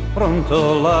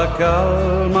pronto la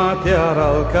calma te hará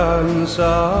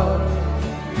alcanzar.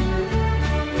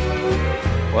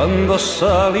 Cuando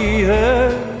salí de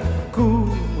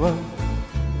Cuba,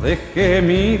 dejé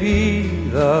mi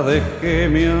vida, dejé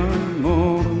mi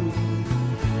amor.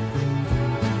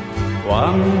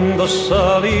 Cuando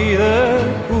salí de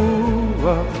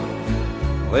Cuba,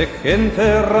 dejé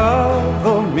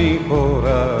enterrado mi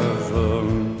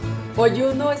corazón. Oye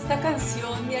uno esta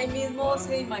canción y ahí mismo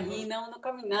se imagina uno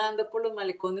caminando por los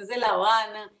malecones de La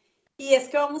Habana. Y es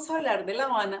que vamos a hablar de La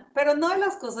Habana, pero no de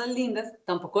las cosas lindas,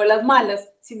 tampoco de las malas,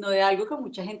 sino de algo que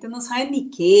mucha gente no sabe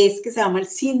ni qué es, que se llama el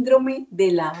síndrome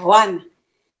de La Habana.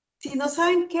 Si no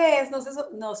saben qué es,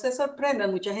 no se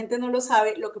sorprendan, mucha gente no lo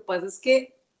sabe. Lo que pasa es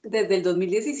que desde el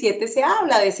 2017 se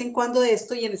habla de vez en cuando de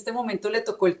esto y en este momento le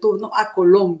tocó el turno a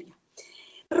Colombia.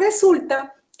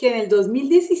 Resulta que en el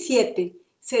 2017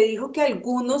 se dijo que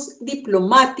algunos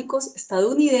diplomáticos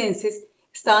estadounidenses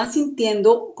estaban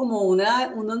sintiendo como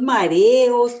unos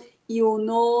mareos y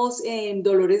unos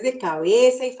dolores de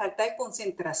cabeza y falta de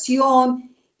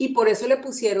concentración, y por eso le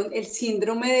pusieron el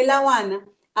síndrome de La Habana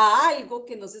a algo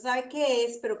que no se sabe qué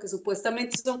es, pero que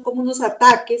supuestamente son como unos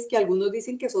ataques que algunos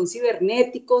dicen que son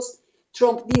cibernéticos.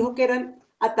 Trump dijo que eran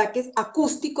ataques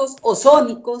acústicos o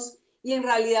sónicos, y en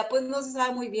realidad pues no se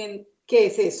sabe muy bien qué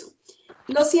es eso.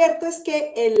 Lo cierto es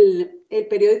que el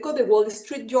periódico The Wall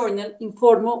Street Journal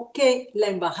informó que la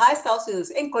Embajada de Estados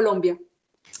Unidos en Colombia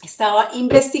estaba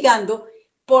investigando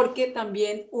porque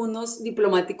también unos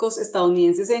diplomáticos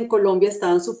estadounidenses en Colombia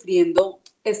estaban sufriendo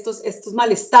estos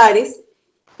malestares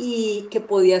y que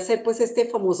podía ser pues este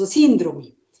famoso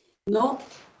síndrome, ¿no?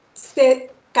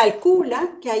 Se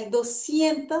calcula que hay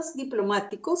 200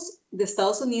 diplomáticos de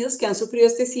Estados Unidos que han sufrido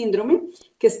este síndrome,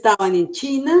 que estaban en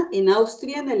China, en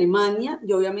Austria, en Alemania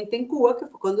y obviamente en Cuba, que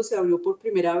fue cuando se abrió por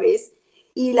primera vez.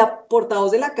 Y la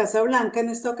portavoz de la Casa Blanca en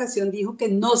esta ocasión dijo que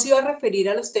no se iba a referir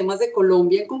a los temas de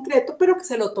Colombia en concreto, pero que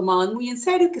se lo tomaban muy en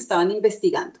serio, que estaban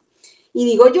investigando. Y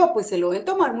digo yo, pues se lo deben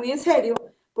tomar muy en serio,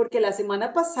 porque la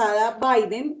semana pasada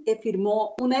Biden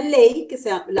firmó una ley que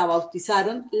la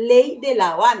bautizaron Ley de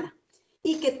La Habana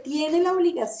y que tiene la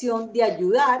obligación de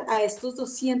ayudar a estos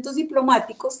 200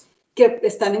 diplomáticos que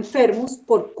están enfermos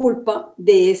por culpa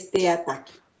de este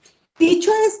ataque.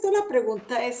 Dicho esto, la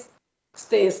pregunta es,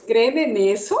 ¿ustedes creen en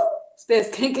eso?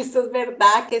 ¿Ustedes creen que esto es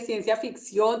verdad, que es ciencia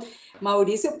ficción?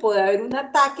 Mauricio, ¿puede haber un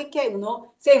ataque que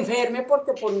uno se enferme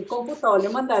porque por un computador le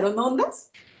mandaron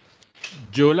ondas?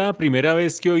 Yo la primera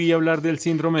vez que oí hablar del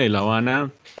síndrome de La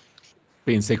Habana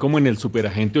pensé como en el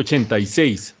superagente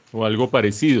 86 o algo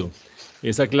parecido.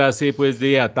 Esa clase pues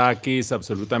de ataques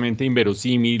absolutamente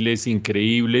inverosímiles,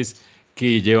 increíbles,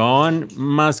 que llevaban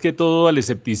más que todo al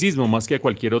escepticismo, más que a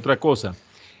cualquier otra cosa.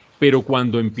 Pero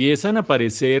cuando empiezan a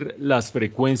aparecer las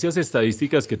frecuencias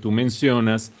estadísticas que tú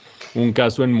mencionas, un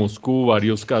caso en Moscú,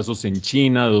 varios casos en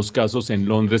China, 2 casos en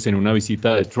Londres en una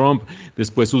visita de Trump,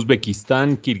 después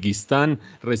Uzbekistán, Kirguistán,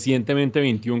 recientemente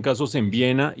 21 casos en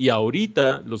Viena y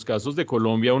ahorita los casos de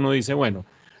Colombia, uno dice, bueno,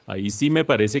 ahí sí me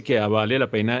parece que vale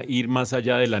la pena ir más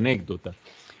allá de la anécdota.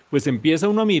 Pues empieza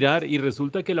uno a mirar y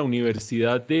resulta que la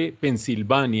Universidad de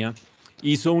Pensilvania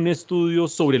hizo un estudio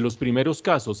sobre los primeros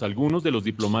casos, algunos de los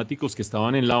diplomáticos que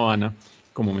estaban en La Habana,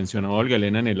 como mencionaba Olga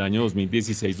Elena, en el año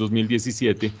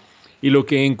 2016-2017, y lo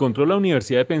que encontró la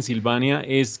Universidad de Pensilvania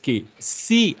es que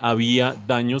sí había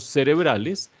daños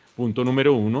cerebrales, punto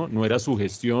número 1, no era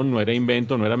sugestión, no era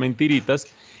invento, no era mentiritas,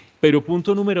 pero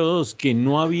punto número 2, que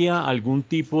no había algún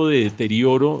tipo de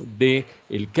deterioro del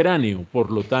cráneo, por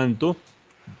lo tanto,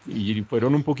 y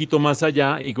fueron un poquito más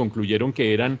allá y concluyeron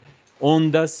que eran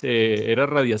ondas, eran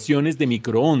radiaciones de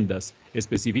microondas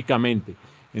específicamente.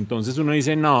 Entonces uno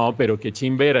dice, no, pero qué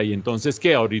chimbera, y entonces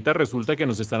que ahorita resulta que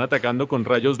nos están atacando con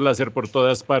rayos láser por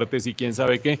todas partes y quién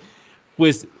sabe qué,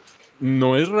 pues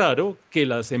no es raro que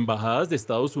las embajadas de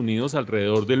Estados Unidos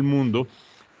alrededor del mundo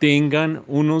tengan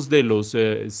unos de los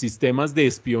sistemas de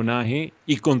espionaje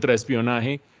y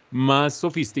contraespionaje más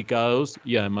sofisticados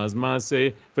y además más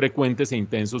frecuentes e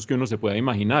intensos que uno se pueda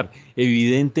imaginar.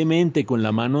 Evidentemente, con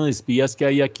la mano de espías que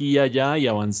hay aquí y allá y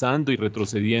avanzando y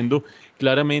retrocediendo,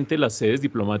 claramente las sedes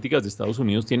diplomáticas de Estados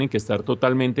Unidos tienen que estar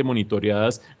totalmente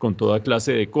monitoreadas con toda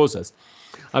clase de cosas.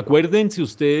 Acuérdense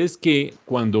ustedes que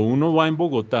cuando uno va en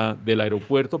Bogotá del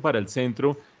aeropuerto para el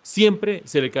centro, siempre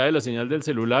se le cae la señal del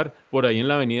celular por ahí en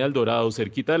la avenida El Dorado,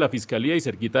 cerquita de la Fiscalía y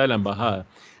cerquita de la Embajada.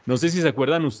 No sé si se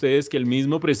acuerdan ustedes que el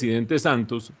mismo presidente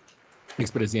Santos,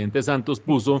 expresidente Santos,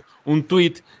 puso un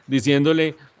tuit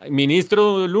diciéndole,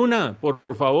 ministro Luna, por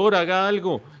favor haga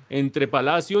algo, entre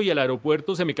Palacio y el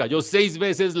aeropuerto se me cayó 6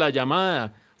 veces la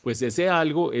llamada. Pues ese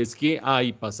algo es que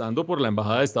hay, pasando por la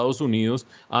Embajada de Estados Unidos,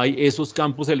 hay esos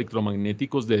campos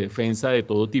electromagnéticos de defensa de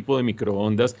todo tipo de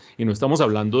microondas, y no estamos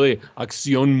hablando de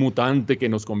acción mutante que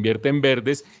nos convierte en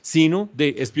verdes, sino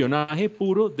de espionaje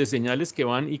puro de señales que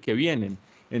van y que vienen.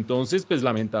 Entonces, pues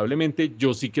lamentablemente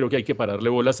yo sí creo que hay que pararle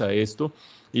bolas a esto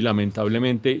y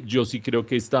lamentablemente yo sí creo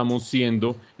que estamos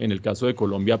siendo, en el caso de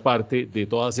Colombia, parte de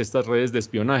todas estas redes de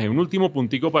espionaje. Un último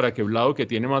puntico para que Vlado, que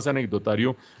tiene más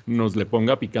anecdotario, nos le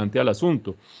ponga picante al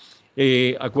asunto.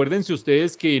 Acuérdense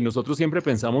ustedes que nosotros siempre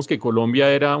pensamos que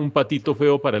Colombia era un patito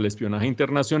feo para el espionaje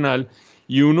internacional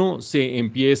y uno se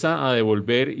empieza a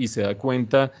devolver y se da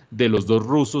cuenta de los 2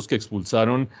 rusos que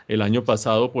expulsaron el año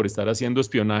pasado por estar haciendo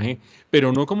espionaje,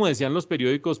 pero no como decían los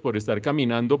periódicos por estar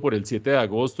caminando por el 7 de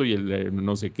agosto y el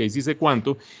no sé qué y si sé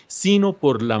cuánto, sino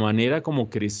por la manera como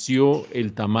creció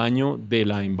el tamaño de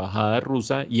la embajada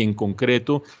rusa y en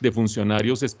concreto de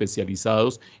funcionarios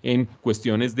especializados en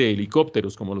cuestiones de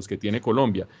helicópteros como los que tiene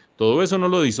Colombia. Todo eso no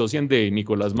lo disocian de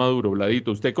Nicolás Maduro,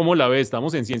 Vladito. ¿Usted cómo la ve?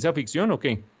 ¿Estamos en ciencia ficción o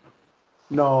qué?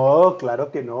 No, claro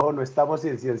que no, no estamos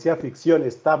en ciencia ficción,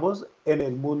 estamos en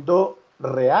el mundo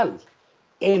real,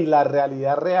 en la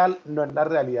realidad real, no en la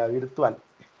realidad virtual.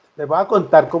 Les voy a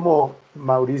contar como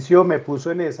Mauricio me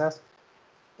puso en esas,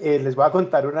 les voy a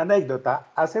contar una anécdota.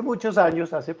 Hace muchos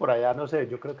años, hace por allá, no sé,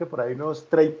 yo creo que por ahí unos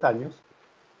 30 años,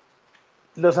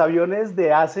 los aviones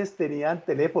de ACES tenían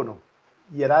teléfono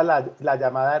y la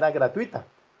llamada era gratuita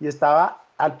y estaba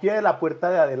al pie de la puerta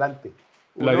de adelante.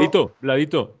 Uno,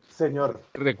 Vladito, señor,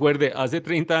 recuerde, hace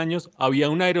 30 años había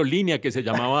una aerolínea que se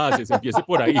llamaba ACES, empiece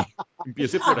por ahí,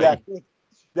 empiece por de, ahí. acu-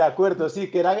 de acuerdo, sí,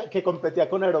 que competía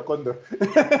con Aerocóndor.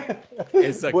 Bueno,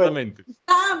 Exactamente.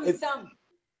 Sam, eh, Sam.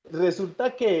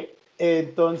 resulta que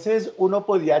entonces uno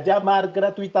podía llamar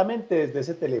gratuitamente desde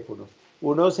ese teléfono.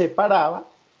 Uno se paraba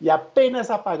y apenas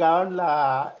apagaban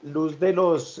la luz de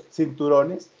los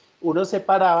cinturones, uno se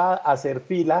paraba a hacer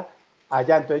fila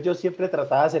allá. Entonces yo siempre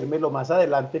trataba de hacerme lo más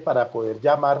adelante para poder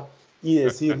llamar y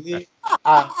decirle,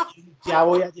 ya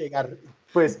voy a llegar.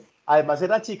 Pues además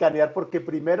era chicanear porque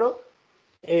primero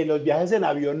los viajes en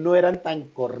avión no eran tan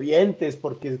corrientes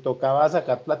porque tocaba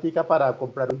sacar plática para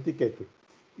comprar un tiquete.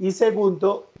 Y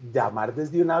segundo, llamar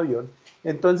desde un avión.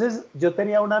 Entonces yo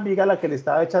tenía una amiga a la que le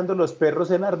estaba echando los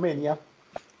perros en Armenia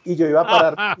y yo iba para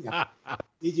Armenia.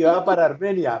 Y yo iba para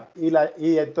Armenia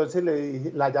y entonces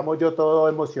la llamo yo todo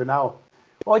emocionado.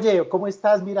 Oye, ¿cómo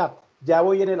estás? Mira, ya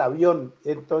voy en el avión,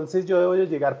 entonces yo debo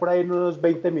llegar por ahí en unos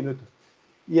 20 minutos.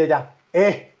 Y ella,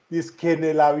 es que en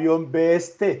el avión ve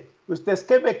este. ¿Usted es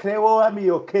que me cree boba a mí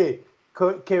o qué?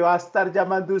 ¿Que va a estar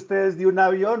llamando ustedes de un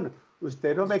avión?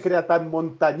 Usted no me crea tan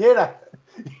montañera.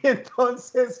 Y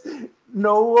entonces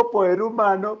no hubo poder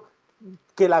humano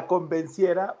que la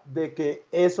convenciera de que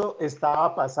eso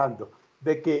estaba pasando,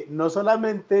 de que no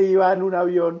solamente iba en un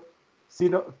avión,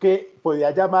 sino que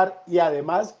podía llamar y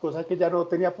además, cosa que ya no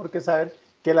tenía por qué saber,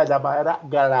 que la llamada era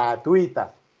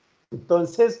gratuita.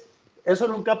 Entonces, eso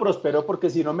nunca prosperó porque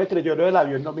si no me creyó lo del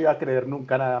avión no me iba a creer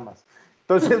nunca nada más.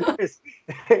 Entonces, pues,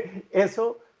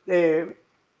 eso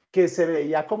que se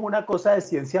veía como una cosa de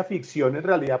ciencia ficción en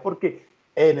realidad, porque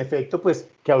en efecto, pues,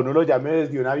 que a uno lo llame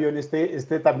desde un avión,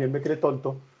 este también me cree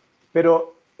tonto,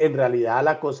 pero en realidad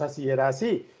la cosa sí era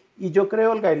así. Y yo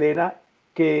creo, Olga Elena,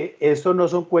 que eso no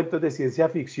son cuentos de ciencia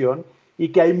ficción y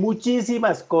que hay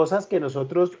muchísimas cosas que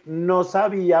nosotros no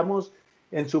sabíamos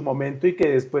en su momento y que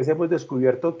después hemos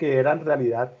descubierto que eran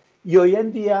realidad. Y hoy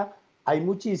en día hay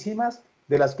muchísimas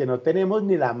de las que no tenemos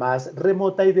ni la más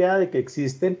remota idea de que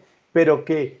existen, pero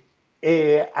que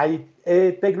hay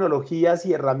tecnologías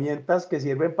y herramientas que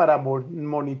sirven para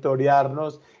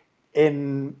monitorearnos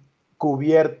en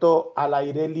cubierto, al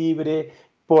aire libre,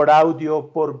 por audio,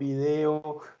 por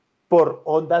video, por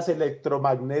ondas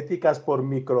electromagnéticas, por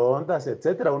microondas,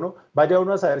 etcétera. Vaya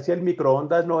uno a saber si el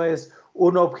microondas no es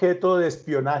un objeto de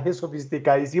espionaje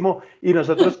sofisticadísimo y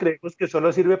nosotros creemos que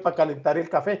solo sirve para calentar el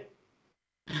café.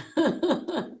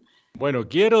 Bueno,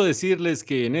 quiero decirles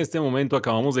que en este momento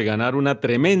acabamos de ganar una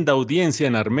tremenda audiencia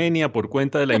en Armenia por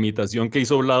cuenta de la imitación que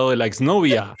hizo Vlado de la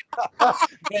exnovia.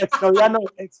 Exnovia no,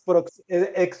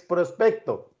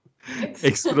 exprospecto.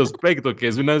 Exprospecto, que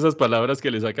es una de esas palabras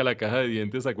que le saca la caja de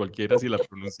dientes a cualquiera si la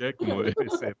pronuncia como debe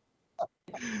ser.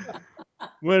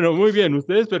 Bueno, muy bien.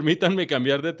 Ustedes permítanme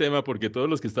cambiar de tema porque todos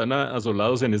los que están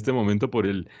asolados en este momento por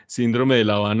el síndrome de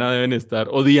La Habana deben estar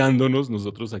odiándonos,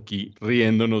 nosotros aquí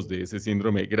riéndonos de ese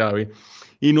síndrome grave.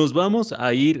 Y nos vamos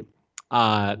a ir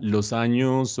a los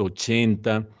años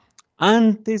 80,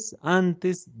 antes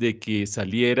de que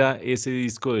saliera ese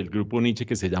disco del grupo Nietzsche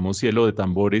que se llamó Cielo de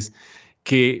Tambores,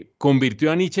 que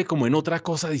convirtió a Nietzsche como en otra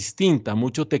cosa distinta,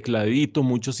 mucho tecladito,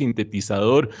 mucho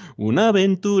sintetizador, una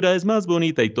aventura es más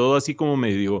bonita y todo así como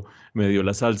medio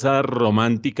la salsa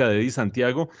romántica de Eddie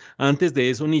Santiago. Antes de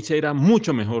eso, Nietzsche era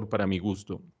mucho mejor para mi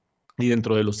gusto. Y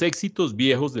dentro de los éxitos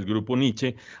viejos del grupo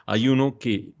Nietzsche, hay uno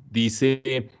que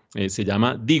dice, se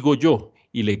llama Digo Yo,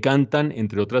 y le cantan,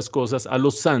 entre otras cosas, a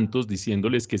los santos,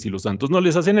 diciéndoles que si los santos no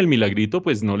les hacen el milagrito,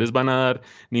 pues no les van a dar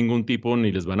ningún tipo,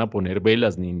 ni les van a poner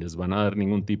velas, ni les van a dar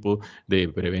ningún tipo de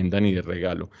prebenda ni de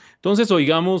regalo. Entonces,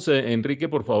 oigamos, Enrique,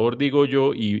 por favor, Digo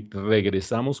Yo, y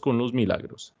regresamos con los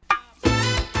milagros.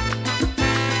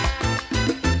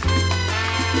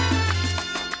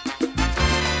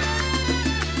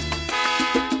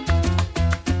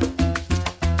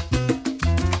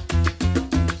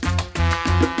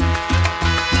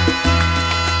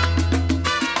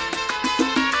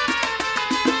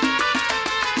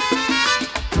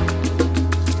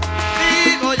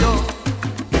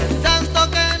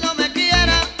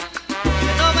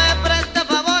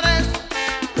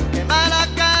 Que mala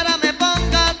cara me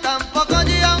ponga tan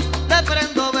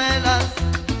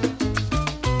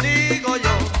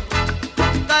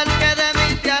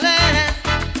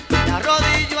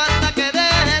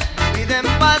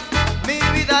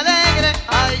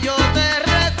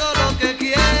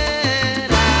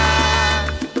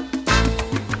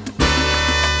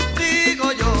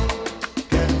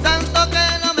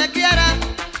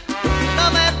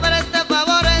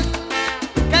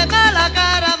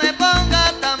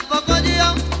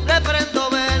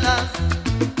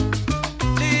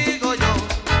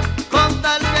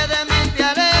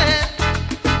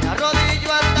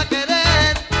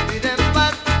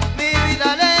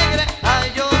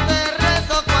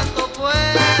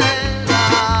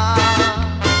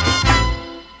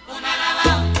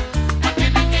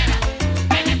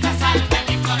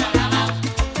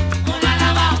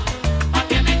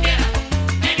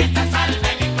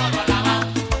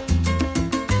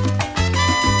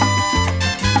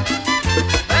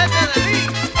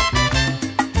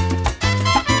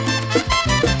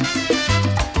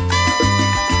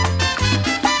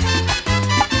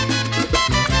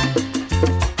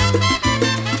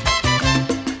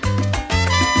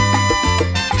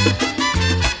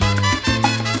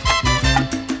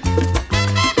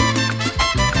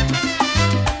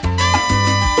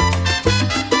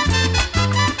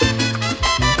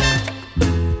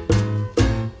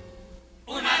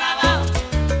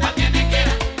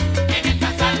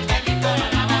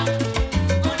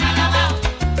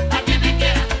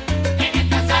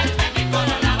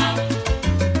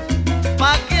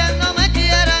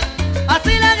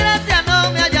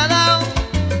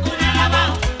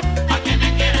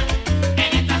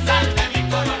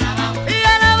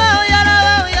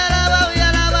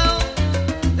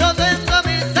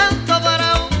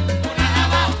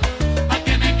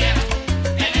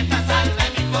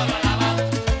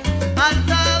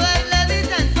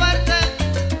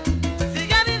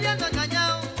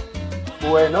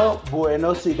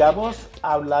Bueno, sigamos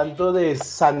hablando de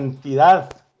santidad,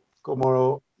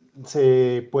 como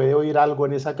se puede oír algo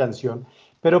en esa canción,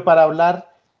 pero para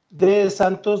hablar de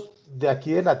santos de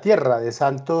aquí de la tierra, de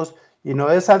santos, y no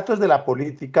de santos de la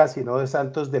política, sino de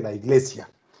santos de la iglesia,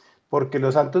 porque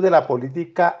los santos de la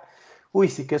política, uy,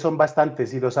 sí que son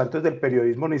bastantes, y los santos del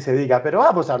periodismo ni se diga, pero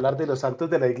vamos a hablar de los santos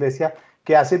de la iglesia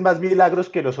que hacen más milagros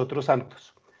que los otros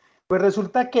santos. Pues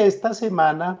resulta que esta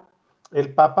semana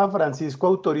el Papa Francisco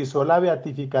autorizó la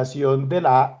beatificación de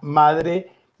la Madre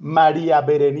María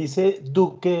Berenice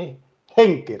Duque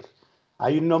Henker.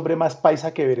 Hay un nombre más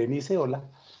paisa que Berenice, hola.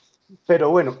 Pero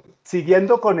bueno,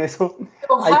 siguiendo con eso,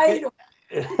 Don hay que... Jairo.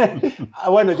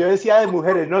 Bueno, yo decía de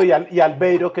mujeres, ¿no? Y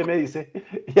Albeiro, ¿qué me dice?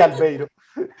 Y Albeiro.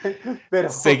 Pero,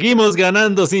 Seguimos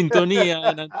ganando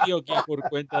sintonía en Antioquia por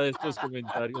cuenta de estos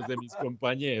comentarios de mis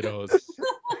compañeros.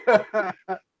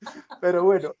 pero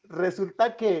bueno,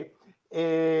 resulta que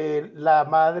la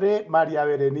Madre María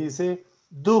Berenice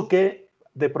Duque,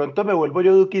 de pronto me vuelvo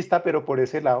yo duquista, pero por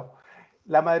ese lado,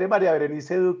 la Madre María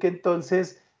Berenice Duque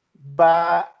entonces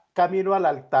va camino al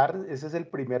altar, ese es el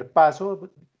primer paso,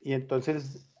 y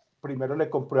entonces primero le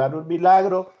comprueban un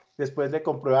milagro, después le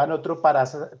comprueban otro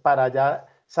para ya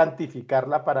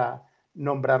santificarla, para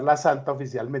nombrarla santa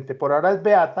oficialmente. Por ahora es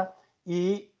beata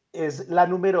y es la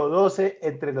número 12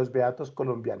 entre los beatos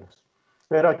colombianos.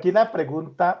 Pero aquí la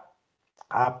pregunta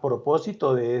a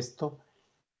propósito de esto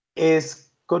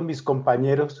es con mis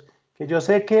compañeros, que yo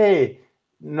sé que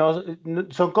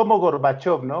son como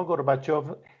Gorbachev, ¿no?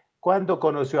 Gorbachev, cuando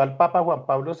conoció al Papa Juan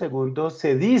Pablo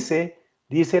II,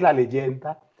 dice la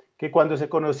leyenda, que cuando se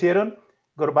conocieron,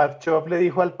 Gorbachev le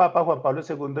dijo al Papa Juan Pablo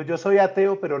II, yo soy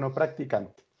ateo, pero no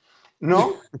practicante.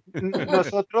 No,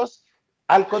 nosotros,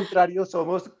 al contrario,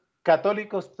 somos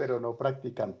católicos, pero no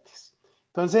practicantes.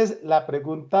 Entonces, la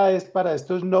pregunta es para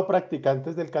estos no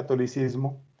practicantes del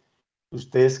catolicismo,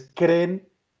 ¿ustedes creen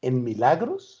en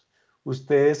milagros?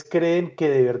 ¿Ustedes creen que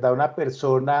de verdad una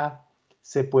persona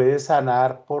se puede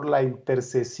sanar por la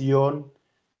intercesión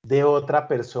de otra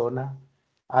persona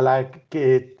a la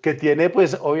que tiene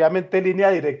pues obviamente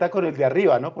línea directa con el de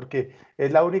arriba, ¿no? Porque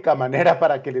es la única manera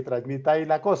para que le transmita ahí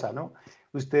la cosa, ¿no?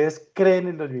 ¿Ustedes creen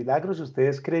en los milagros?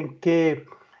 ¿Ustedes creen que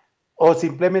o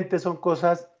simplemente son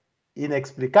cosas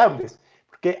inexplicables?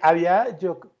 Porque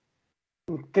yo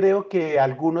creo que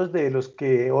algunos de los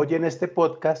que oyen este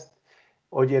podcast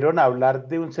oyeron hablar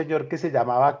de un señor que se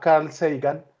llamaba Carl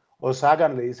Sagan, o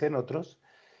Sagan le dicen otros,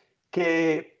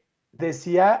 que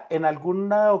decía, en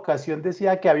alguna ocasión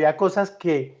decía que había cosas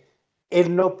que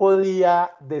él no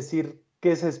podía decir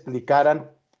que se explicaran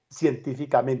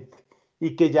científicamente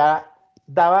y que ya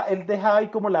él dejaba ahí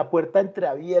como la puerta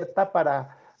entreabierta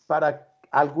para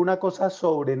alguna cosa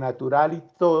sobrenatural y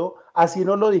todo, así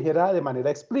no lo dijera de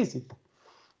manera explícita.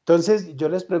 Entonces, yo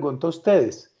les pregunto a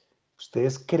ustedes,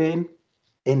 ¿ustedes creen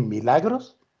en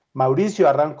milagros? Mauricio,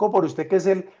 arranco por usted que es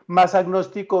el más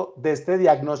agnóstico de este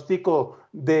diagnóstico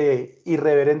de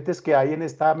irreverentes que hay en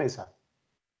esta mesa.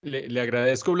 Le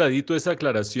agradezco, Vladito, esa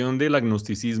aclaración del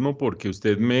agnosticismo porque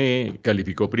usted me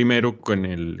calificó primero con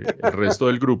el resto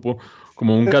del grupo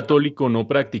como un católico no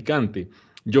practicante.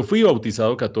 Yo fui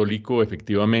bautizado católico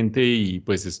efectivamente y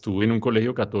pues estuve en un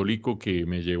colegio católico que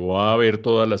me llevó a ver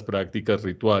todas las prácticas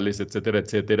rituales,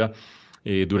 etcétera,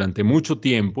 durante mucho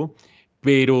tiempo.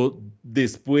 Pero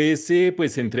después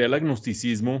pues entré al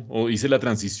agnosticismo o hice la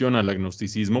transición al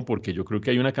agnosticismo porque yo creo que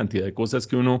hay una cantidad de cosas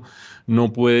que uno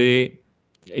no puede,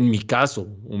 en mi caso,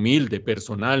 humilde,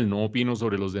 personal, no opino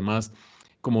sobre los demás,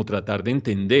 como tratar de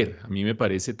entender. A mí me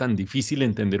parece tan difícil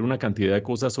entender una cantidad de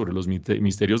cosas sobre los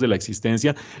misterios de la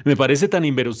existencia. Me parece tan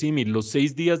inverosímil los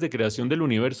 6 días de creación del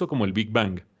universo como el Big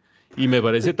Bang. Y me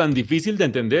parece tan difícil de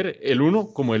entender el uno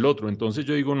como el otro. Entonces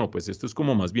yo digo, no, pues esto es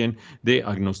como más bien de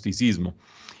agnosticismo.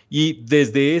 Y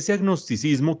desde ese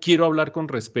agnosticismo quiero hablar con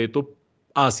respeto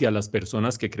hacia las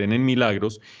personas que creen en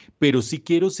milagros, pero sí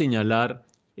quiero señalar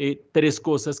 3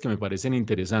 cosas que me parecen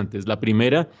interesantes. La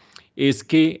primera es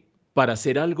que para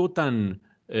hacer algo tan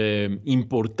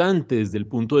importante desde el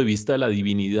punto de vista de la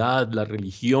divinidad, la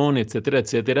religión,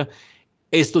 etcétera,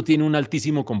 esto tiene un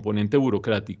altísimo componente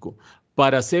burocrático.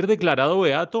 Para ser declarado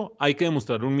beato hay que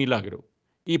demostrar un milagro.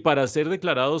 Y para ser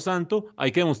declarado santo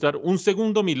hay que demostrar un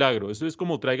segundo milagro. Eso es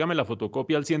como tráigame la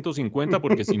fotocopia al 150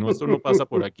 porque si no esto no pasa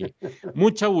por aquí.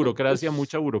 Mucha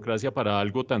burocracia para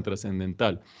algo tan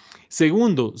trascendental.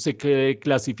 Segundo, se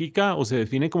clasifica o se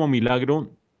define como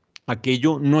milagro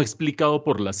aquello no explicado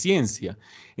por la ciencia.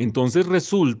 Entonces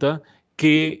resulta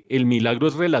que el milagro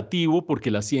es relativo porque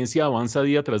la ciencia avanza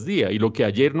día tras día y lo que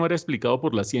ayer no era explicado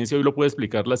por la ciencia, hoy lo puede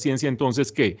explicar la ciencia.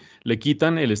 Entonces, ¿qué? Le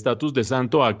quitan el estatus de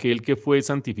santo a aquel que fue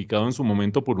santificado en su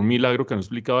momento por un milagro que no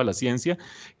explicaba la ciencia.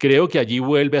 Creo que allí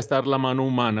vuelve a estar la mano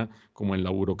humana, como en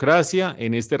la burocracia,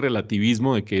 en este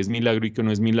relativismo de qué es milagro y qué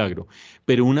no es milagro.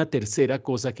 Pero una tercera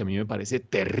cosa que a mí me parece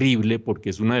terrible, porque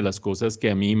es una de las cosas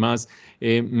que a mí más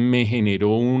me generó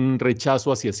un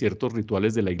rechazo hacia ciertos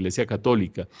rituales de la Iglesia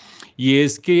Católica, y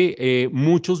es que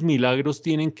muchos milagros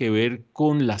tienen que ver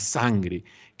con la sangre,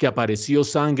 que apareció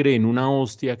sangre en una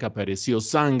hostia, que apareció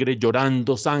sangre,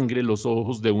 llorando sangre, los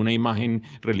ojos de una imagen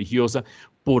religiosa.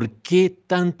 ¿Por qué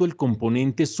tanto el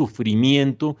componente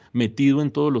sufrimiento metido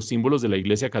en todos los símbolos de la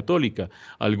Iglesia Católica?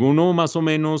 Alguno más o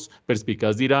menos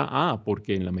perspicaz dirá,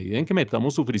 porque en la medida en que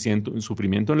metamos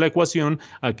sufrimiento en la ecuación,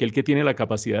 aquel que tiene la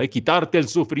capacidad de quitarte el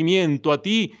sufrimiento a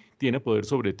ti, tiene poder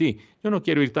sobre ti. Yo no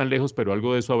quiero ir tan lejos, pero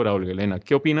algo de eso habrá, Olga Elena.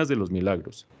 ¿Qué opinas de los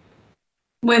milagros?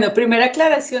 Bueno, primera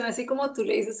aclaración, así como tú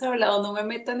le dices hablado, no me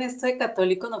meto en esto de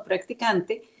católico no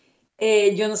practicante.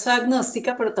 Yo no soy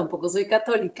agnóstica, pero tampoco soy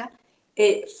católica.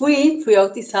 Fui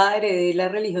bautizada, heredé la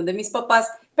religión de mis papás,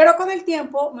 pero con el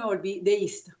tiempo me volví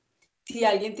deísta. Si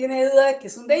alguien tiene duda de que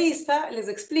es un deísta, les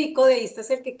explico, deísta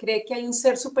es el que cree que hay un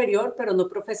ser superior, pero no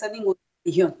profesa ninguna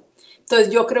religión.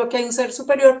 Entonces yo creo que hay un ser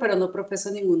superior, pero no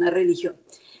profeso ninguna religión.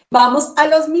 Vamos a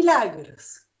los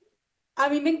milagros. A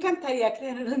mí me encantaría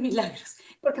creer en los milagros,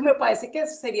 porque me parece que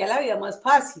sería la vida más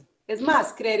fácil. Es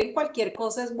más, creer en cualquier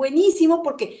cosa es buenísimo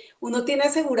porque uno tiene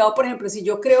asegurado, por ejemplo, si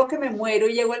yo creo que me muero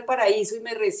y llego al paraíso y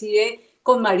me recibe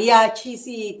con mariachis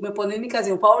y me pone mi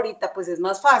canción favorita, pues es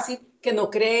más fácil que no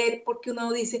creer porque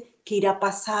uno dice que irá a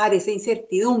pasar esa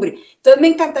incertidumbre. Entonces me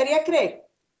encantaría creer,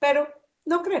 pero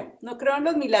no creo en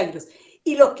los milagros.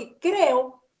 Y lo que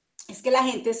creo es que la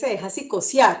gente se deja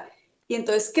psicosear y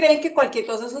entonces creen que cualquier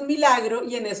cosa es un milagro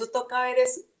y en eso toca ver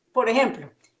es, por ejemplo,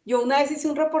 yo una vez hice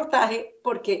un reportaje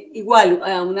porque igual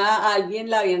a alguien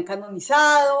la habían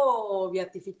canonizado o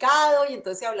beatificado y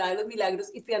entonces se hablaba de los milagros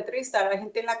y fui a entrevistar a la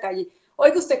gente en la calle.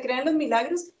 Oiga, ¿usted cree en los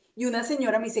milagros? Y una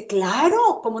señora me dice,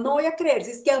 claro, ¿cómo no voy a creer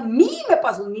si es que a mí me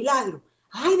pasó un milagro?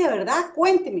 Ay, de verdad,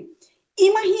 cuénteme.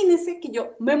 Imagínense que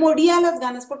yo me moría de las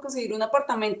ganas por conseguir un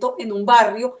apartamento en un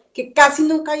barrio que casi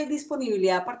nunca hay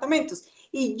disponibilidad de apartamentos.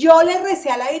 Y yo le recé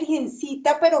a la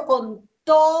Virgencita, pero con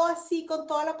todo así, con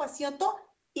toda la pasión, todo.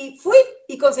 Y fui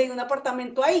y conseguí un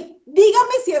apartamento ahí.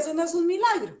 Dígame si eso no es un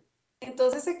milagro.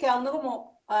 Entonces se queda uno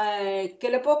como, ¿qué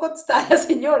le puedo contestar a la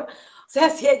señora? O sea,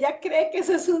 si ella cree que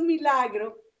eso es un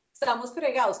milagro, estamos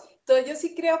fregados. Entonces yo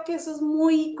sí creo que eso es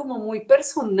muy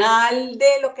personal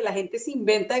de lo que la gente se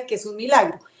inventa de que es un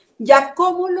milagro. Ya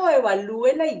cómo lo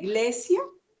evalúe la iglesia,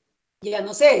 ya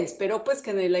no sé, espero pues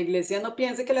que la iglesia no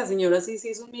piense que la señora sí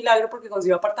hizo un milagro porque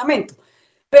consiguió apartamento.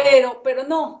 Pero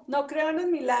no creo en los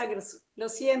milagros, lo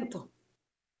siento.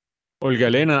 Olga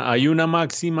Elena, hay una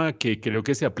máxima que creo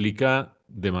que se aplica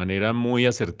de manera muy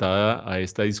acertada a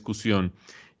esta discusión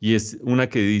y es una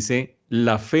que dice,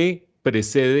 la fe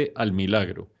precede al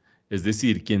milagro. Es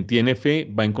decir, quien tiene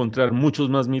fe va a encontrar muchos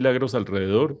más milagros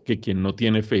alrededor que quien no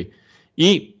tiene fe.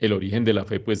 Y el origen de la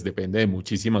fe pues depende de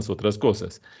muchísimas otras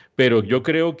cosas. Pero yo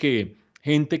creo que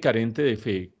gente carente de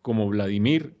fe como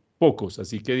Vladimir, pocos.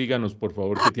 Así que díganos por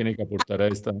favor qué tiene que aportar a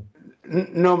esta.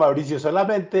 No, Mauricio,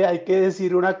 solamente hay que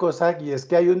decir una cosa y es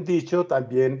que hay un dicho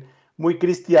también muy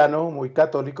cristiano, muy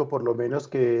católico por lo menos,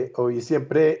 que oí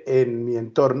siempre en mi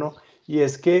entorno, y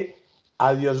es que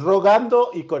a Dios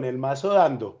rogando y con el mazo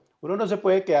dando. Uno no se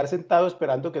puede quedar sentado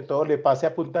esperando que todo le pase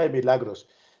a punta de milagros,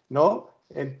 ¿no?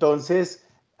 Entonces,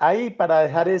 ahí para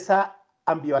dejar esa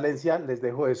ambivalencia, les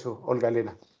dejo eso, Olga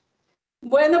Elena.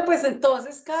 Bueno, pues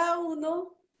entonces cada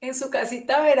uno en su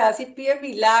casita verá si pide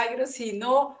milagros, si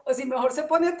no, o si mejor se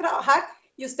pone a trabajar.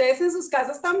 Y ustedes en sus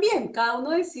casas también, cada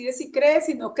uno decide si cree,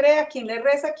 si no cree, a quién le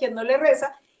reza, a quién no le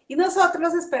reza. Y nosotros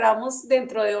los esperamos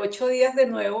dentro de 8 días de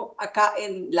nuevo acá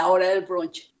en la Hora del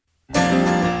Brunch.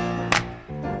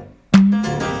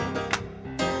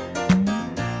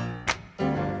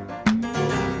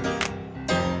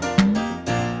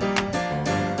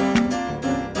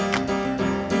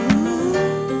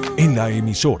 En la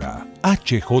emisora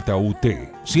HJUT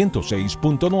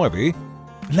 106.9,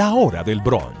 la Hora del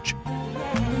Brunch.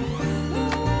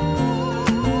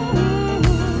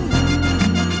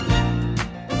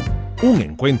 Un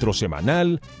encuentro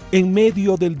semanal en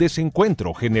medio del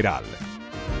desencuentro general.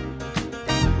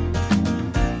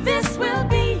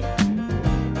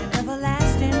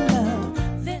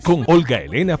 Con Olga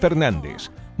Elena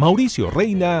Fernández, Mauricio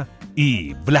Reina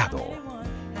y Vlado.